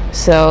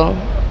 So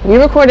we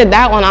recorded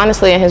that one,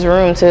 honestly, in his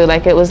room too.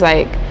 Like it was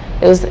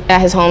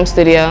at his home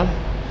studio.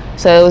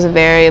 So it was a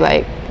very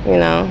like, you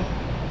know,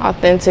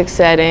 authentic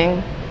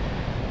setting.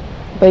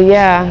 But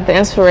yeah, the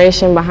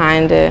inspiration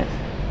behind it,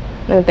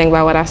 let me think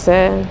about what I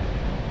said.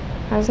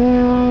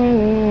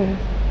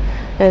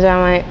 And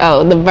I'm like,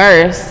 oh, the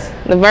verse.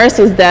 The verse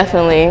was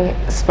definitely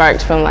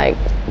sparked from like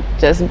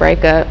just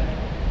break up.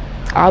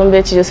 All them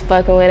bitches just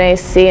fucking with ain't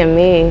seeing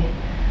me.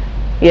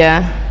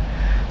 Yeah.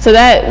 So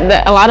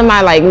that a lot of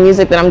my like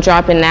music that I'm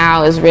dropping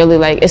now is really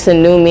like, it's a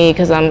new me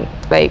because I'm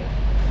like,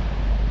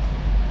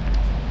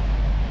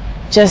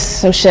 just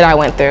some shit I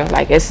went through.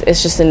 Like it's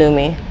just a new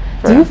me.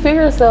 Do you feel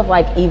yourself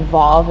like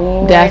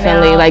evolving?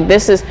 Definitely. Right now?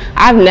 Like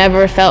I've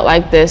never felt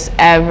like this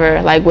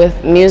ever. Like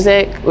with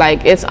music,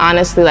 like it's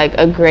honestly like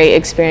a great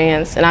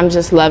experience, and I'm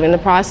just loving the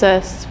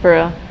process. For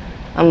real,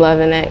 I'm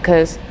loving it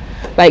because,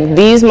 like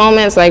these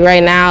moments, like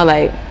right now,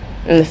 like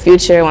in the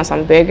future, once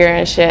I'm bigger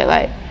and shit,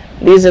 like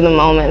these are the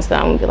moments that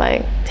I'm gonna be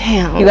like,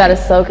 damn. You gotta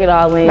soak it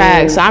all in.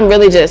 Facts. So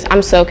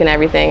I'm soaking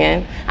everything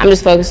in. I'm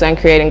just focused on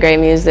creating great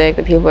music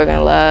that people are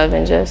gonna love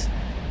and just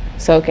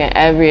soaking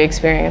every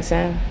experience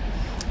in.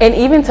 And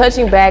even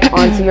touching back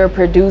onto your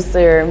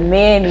producer,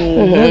 Manny,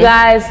 you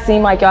guys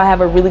seem like y'all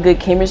have a really good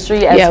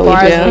chemistry as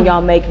far as when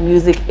y'all make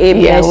music. It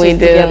meshes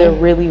together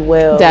really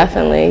well.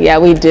 Definitely. Yeah,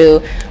 we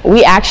do.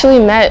 We actually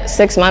met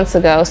 6 months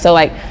ago. So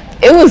like,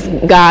 it was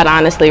God,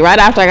 honestly. Right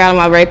after I got on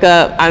my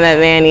breakup, I met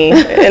Manny.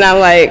 And I'm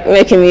like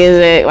making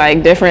music,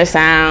 like different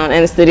sound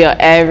in the studio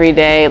every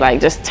day, like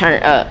just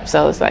turn up.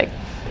 So it's like,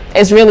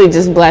 it's really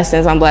just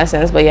blessings on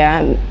blessings. But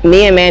yeah,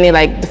 me and Manny,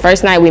 like the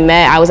first night we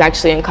met, I was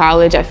actually in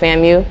college at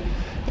FAMU.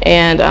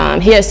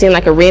 And he had seen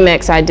like a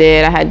remix I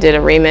did a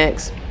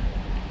remix.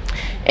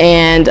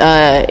 And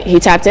he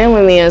tapped in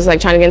with me and was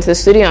like trying to get into the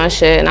studio and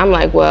shit. And I'm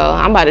like, well,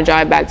 I'm about to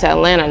drive back to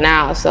Atlanta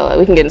now, so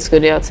we can get in the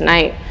studio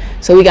tonight.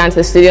 So we got into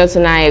the studio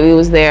tonight. We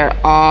was there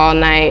all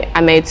night.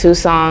 I made 2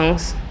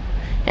 songs.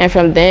 And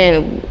from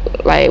then,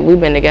 like,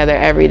 we've been together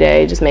every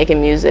day, just making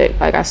music.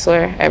 Like, I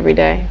swear, every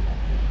day.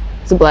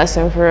 It's a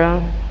blessing for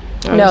real.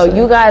 Honestly. No,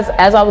 you guys,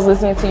 as I was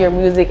listening to your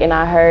music and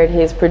I heard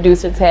his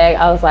producer tag,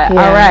 I was like, all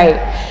right,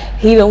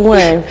 he the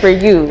one for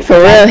you. For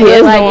real, he is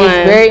the one.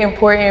 It's very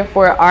important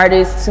for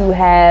artists to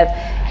have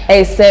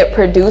a set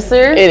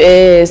producer. It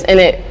is, and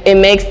it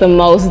makes the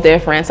most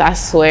difference. I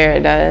swear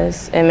it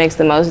does. It makes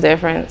the most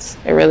difference.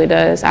 It really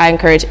does. I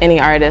encourage any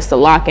artist to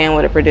lock in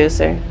with a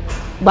producer.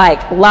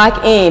 Like,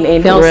 lock in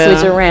and don't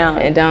switch around.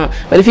 And don't.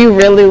 But if you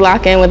really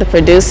lock in with a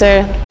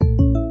producer.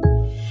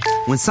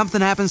 When something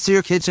happens to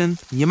your kitchen,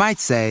 you might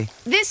say,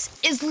 "This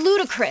is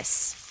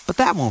ludicrous." But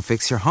that won't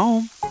fix your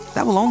home.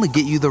 That will only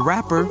get you the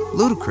rapper,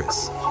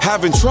 Ludacris.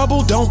 Having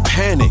trouble? Don't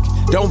panic.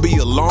 Don't be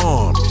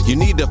alarmed. You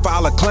need to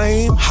file a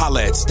claim?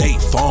 Holla at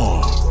State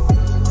Farm.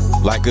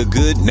 Like a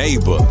good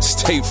neighbor,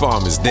 State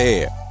Farm is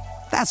there.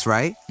 That's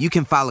right. You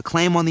can file a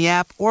claim on the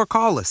app or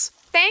call us.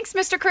 Thanks,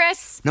 Mr.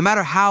 Chris. No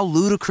matter how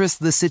ludicrous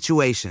the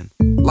situation,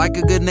 like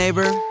a good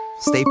neighbor,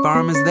 State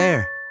Farm is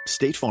there.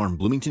 State Farm,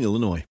 Bloomington,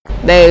 Illinois.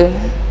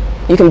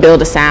 You can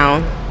build a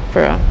sound,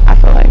 for real, I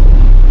feel like.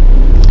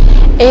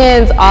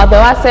 And although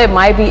I said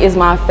My Beat is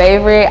my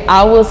favorite,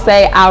 I will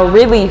say I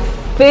really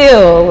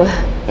feel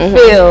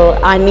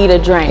I need a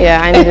drink. Yeah,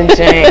 I need a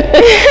drink.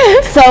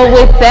 So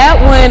with that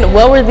one,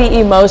 what were the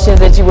emotions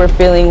that you were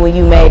feeling when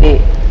you made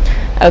it?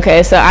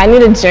 Okay, so I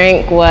Need a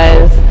Drink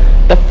was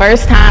the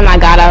first time I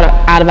got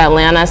out of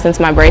Atlanta since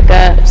my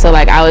breakup. So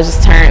like I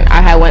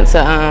had went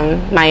to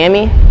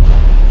Miami,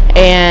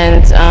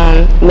 and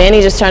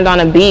Manny just turned on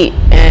a beat,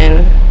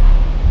 and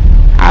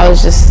I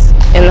was just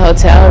in the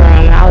hotel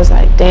room, and I was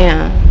like,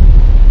 damn,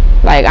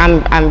 like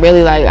I'm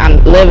really like,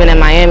 I'm living in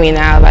Miami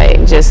now,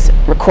 like just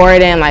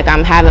recording, like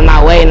I'm having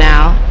my way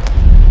now.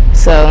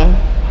 So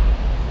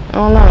I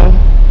don't know,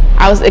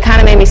 it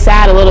kind of made me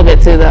sad a little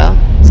bit too though.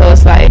 So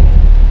it's like,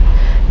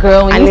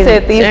 girl, when you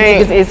said these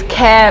niggas is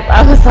cap,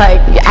 I was like,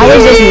 I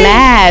was just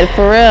mad,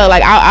 for real.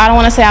 Like I don't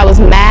want to say I was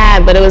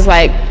mad, but it was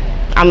like,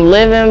 I'm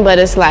living, but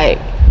it's like,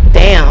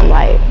 damn,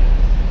 like,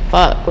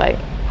 fuck, like,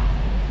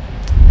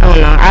 I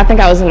don't know. I think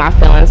I was in my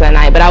feelings that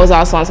night, but I was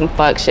also on some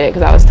fuck shit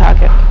because I was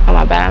talking. Oh,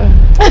 my bad.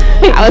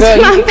 I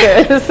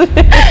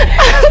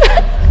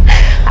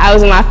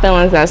was in my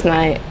feelings that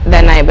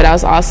night, but I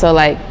was also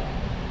like,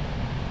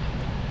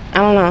 I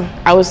don't know.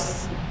 I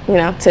was,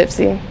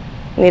 tipsy,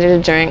 needed a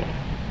drink,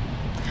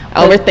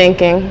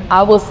 overthinking.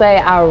 I will say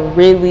I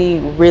really,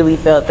 really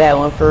felt that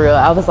one for real.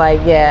 I was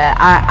like, yeah,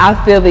 I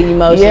feel the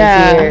emotions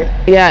here.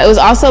 Yeah, it was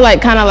also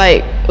like kind of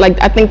like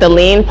I think the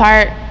lean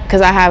part,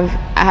 because I have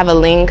a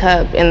lean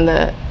cup in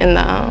the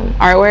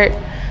artwork.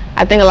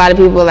 I think a lot of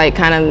people like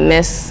kind of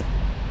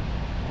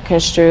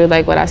misconstrued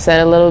like what I said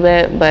a little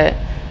bit, but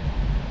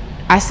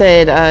I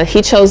said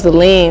he chose the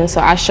lean, so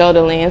I showed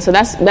the lean. So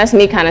that's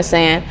me kind of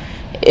saying,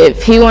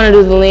 if he wanted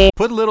to do the lean.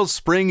 Put a little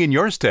spring in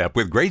your step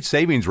with great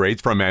savings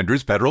rates from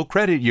Andrews Federal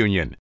Credit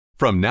Union.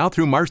 From now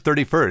through March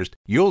 31st,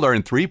 you'll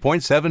earn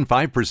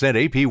 3.75%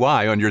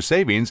 APY on your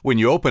savings when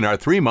you open our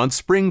 3-month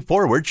Spring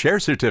Forward Share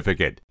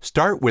Certificate.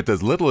 Start with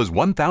as little as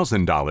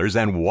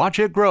 $1,000 and watch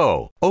it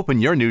grow.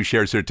 Open your new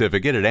share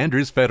certificate at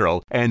Andrews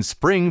Federal and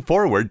spring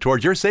forward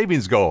towards your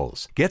savings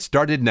goals. Get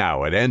started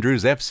now at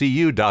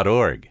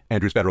andrewsfcu.org.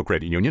 Andrews Federal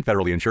Credit Union,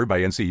 federally insured by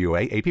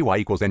NCUA. APY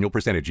equals annual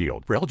percentage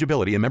yield. For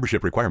eligibility and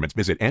membership requirements,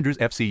 visit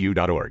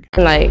andrewsfcu.org.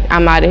 Like,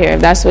 I'm out of here. If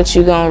that's what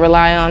you're going to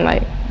rely on,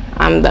 like,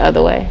 I'm the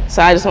other way.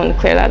 So I just wanted to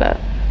clear that up.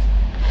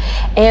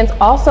 And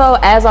also,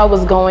 as I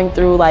was going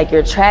through like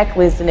your track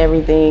list and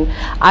everything,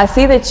 I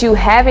see that you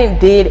haven't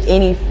did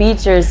any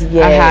features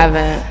yet. I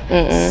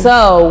haven't.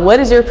 So what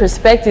is your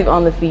perspective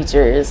on the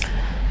features?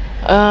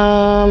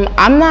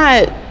 I'm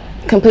not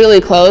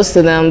completely close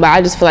to them, but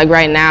I just feel like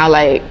right now,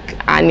 like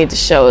I need to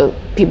show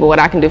people what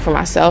I can do for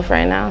myself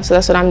right now. So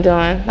that's what I'm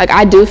doing. Like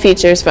I do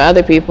features for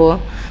other people,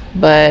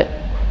 but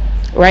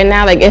right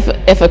now, like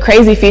if a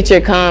crazy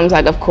feature comes,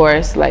 like of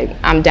course, like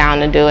I'm down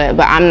to do it,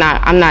 but I'm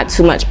not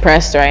too much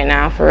pressed right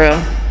now, for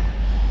real.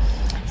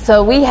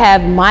 So we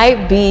have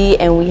Might Be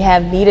and we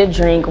have Need a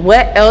Drink.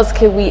 What else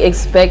can we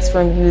expect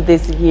from you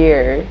this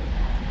year?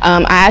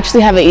 I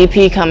actually have an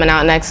EP coming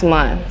out next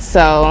month.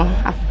 So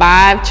a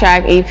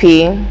 5-track EP.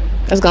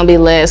 It's gonna be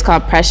lit. It's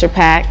called Pressure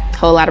Pack.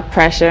 Whole lot of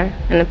pressure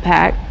in the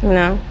pack, you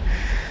know.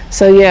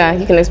 So yeah,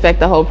 you can expect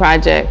the whole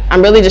project.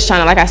 I'm really just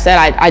trying to, like I said,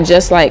 I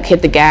just like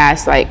hit the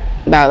gas like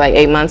about like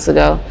 8 months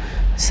ago.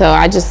 So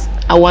I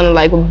want to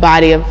like a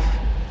body of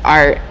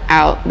art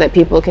out that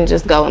people can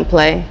just go and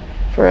play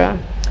for real.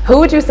 Who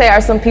would you say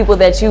are some people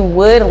that you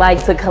would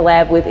like to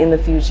collab with in the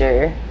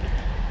future?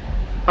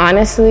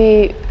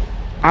 Honestly,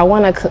 I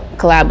want to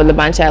collab with a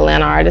bunch of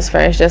Atlanta artists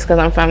first, just because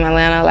I'm from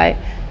Atlanta.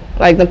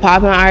 Like the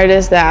poppin'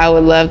 artists that I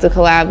would love to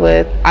collab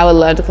with. I would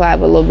love to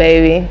collab with Lil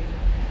Baby.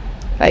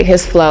 Like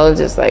his flow is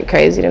just like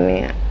crazy to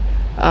me.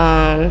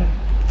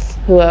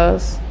 Who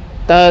else?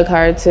 Thug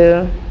Hard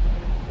too.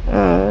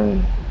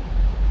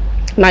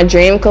 My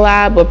dream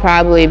collab would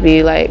probably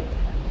be like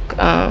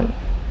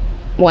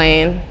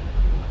Wayne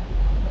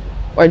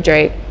or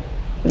Drake.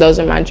 Those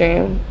are my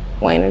dream,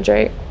 Wayne or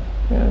Drake.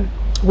 Yeah.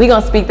 We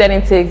gonna speak that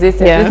into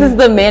existence. Yeah. This is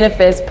the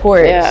Manifest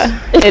Porch. Yeah,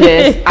 it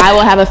is. I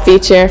will have a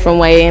feature from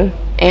Wayne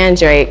and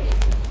Drake,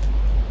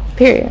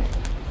 period.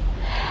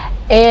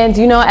 And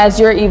you know, as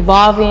you're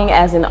evolving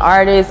as an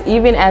artist,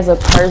 even as a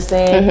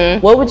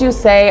person, what would you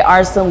say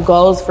are some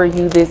goals for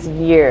you this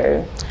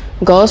year?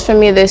 Goals for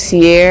me this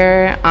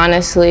year,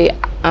 honestly,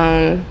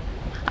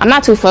 I'm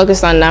not too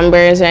focused on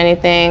numbers or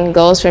anything.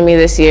 Goals for me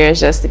this year is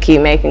just to keep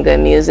making good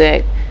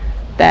music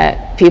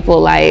that people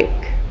like,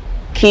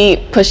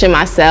 keep pushing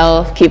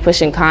myself, keep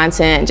pushing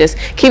content, just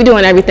keep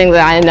doing everything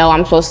that I know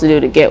I'm supposed to do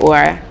to get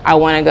where I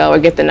want to go or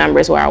get the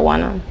numbers where I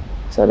want them.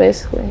 So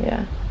basically,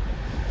 yeah.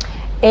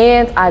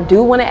 And I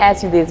do want to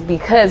ask you this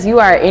because you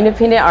are an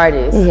independent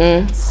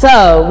artist.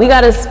 So we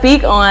got to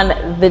speak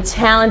on the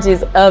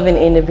challenges of an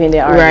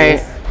independent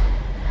artist. Right.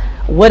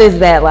 What is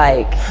that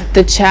like?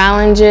 The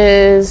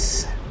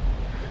challenges,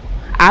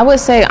 I would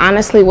say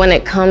honestly, when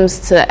it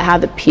comes to how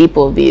the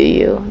people view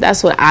you,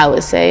 that's what I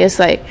would say. It's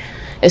like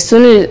as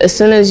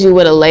soon as you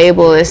with a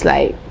label, it's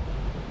like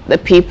the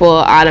people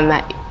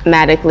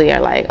automatically are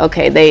like,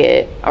 okay, they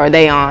it, or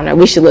they on, or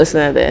we should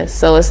listen to this.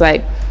 So it's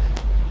like,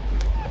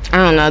 I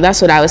don't know,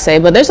 that's what I would say.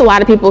 But there's a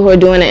lot of people who are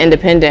doing it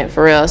independent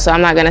for real, so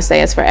I'm not gonna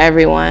say it's for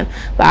everyone.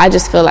 But I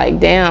just feel like,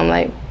 damn,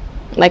 like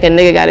a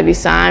nigga gotta be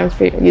signed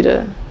for you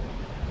to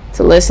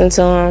listen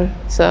to him.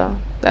 So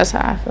that's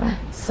how I feel.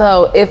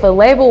 So if a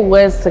label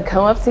was to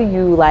come up to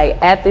you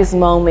like at this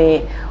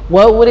moment,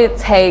 what would it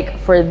take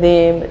for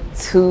them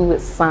to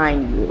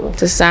sign you?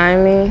 To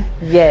sign me?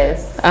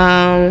 Yes.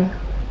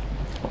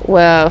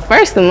 Well,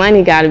 first the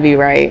money gotta be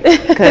right,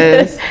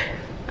 because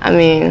I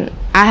mean,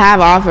 I have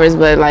offers,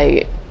 but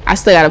like I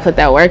still gotta put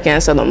that work in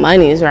so the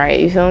money's right,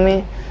 you feel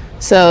me?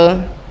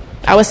 So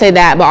I would say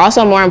that, but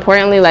also more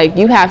importantly, like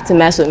you have to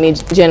mess with me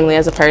genuinely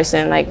as a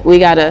person. Like we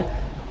gotta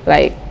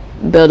like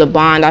build a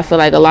bond. I feel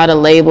like a lot of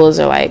labels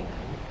are like,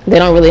 they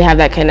don't really have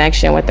that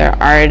connection with their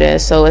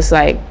artists. So it's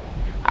like,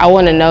 I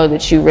want to know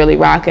that you really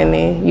rocking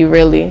me. You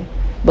really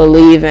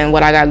believe in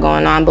what I got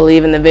going on,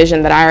 believe in the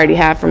vision that I already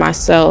have for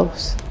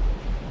myself.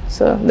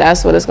 So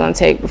that's what it's going to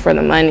take for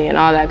the money and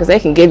all that, because they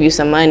can give you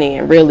some money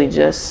and really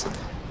just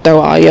throw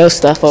all your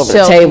stuff over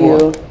the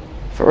table.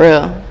 For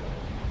real.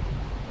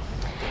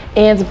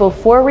 And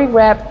before we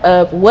wrap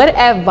up, what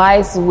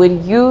advice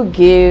would you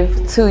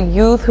give to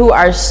youth who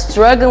are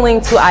struggling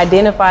to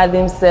identify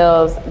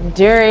themselves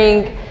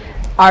during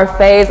our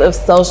phase of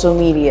social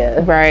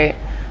media? Right.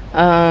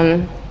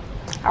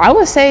 I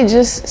would say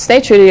just stay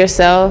true to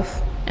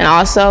yourself. And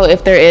also,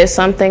 if there is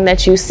something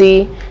that you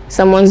see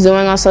someone's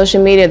doing on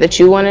social media that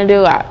you want to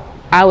do,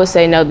 I would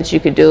say know that you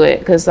could do it.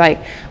 Because like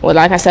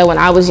I said, when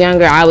I was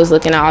younger, I was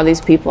looking at all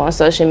these people on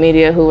social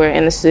media who were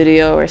in the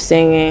studio or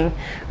singing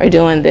or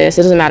doing this.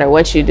 It doesn't matter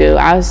what you do.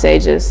 I would say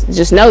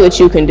just know that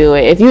you can do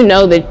it. If you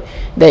know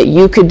that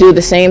you could do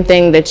the same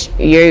thing that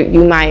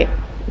you might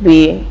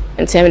be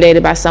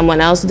intimidated by someone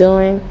else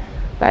doing,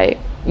 like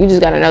you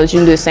just got to know that you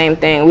can do the same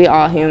thing. We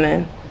all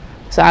human.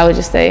 So I would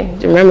just say,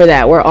 remember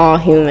that we're all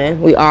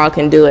human. We all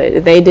can do it.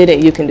 If they did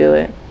it, you can do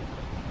it.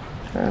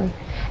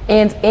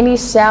 And any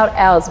shout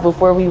outs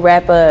before we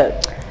wrap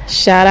up?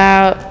 Shout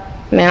out,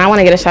 man, I want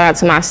to get a shout out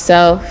to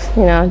myself,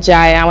 you know,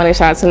 Jiah. I want to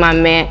shout out to my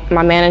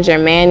manager,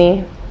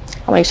 Manny.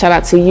 I want to shout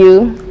out to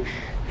you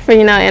for,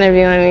 you know,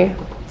 interviewing me.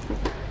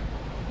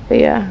 But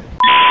yeah.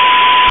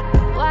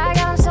 Why I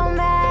got 'em so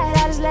mad?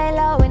 I just lay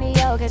low in the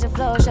yo, catch a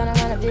flow, tryna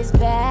run up this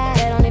bag.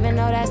 They don't even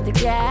know that's the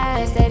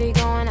gas. Steady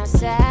going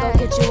outside.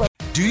 Go get you a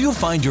Do you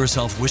find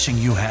yourself wishing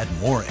you had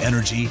more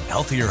energy,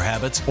 healthier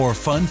habits, or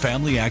fun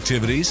family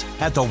activities?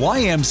 At the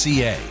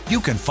YMCA, you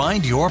can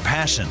find your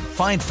passion,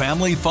 find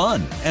family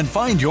fun, and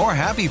find your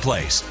happy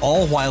place,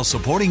 all while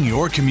supporting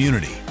your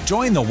community.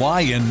 Join the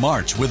Y in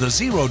March with a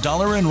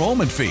 $0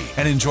 enrollment fee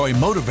and enjoy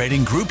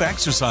motivating group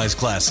exercise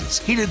classes,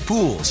 heated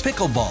pools,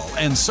 pickleball,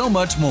 and so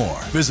much more.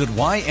 Visit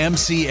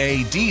ymcadc.org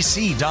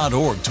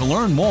to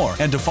learn more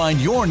and to find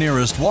your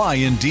nearest Y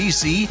in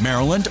DC,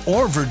 Maryland,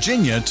 or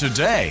Virginia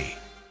today.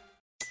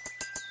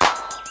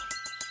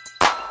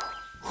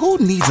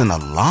 needs an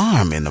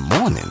alarm in the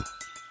morning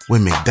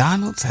when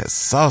McDonald's has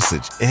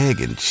sausage, egg,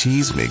 and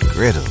cheese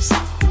McGriddles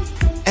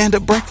and a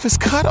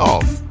breakfast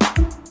cutoff?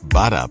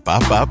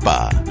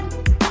 Ba-da-ba-ba-ba.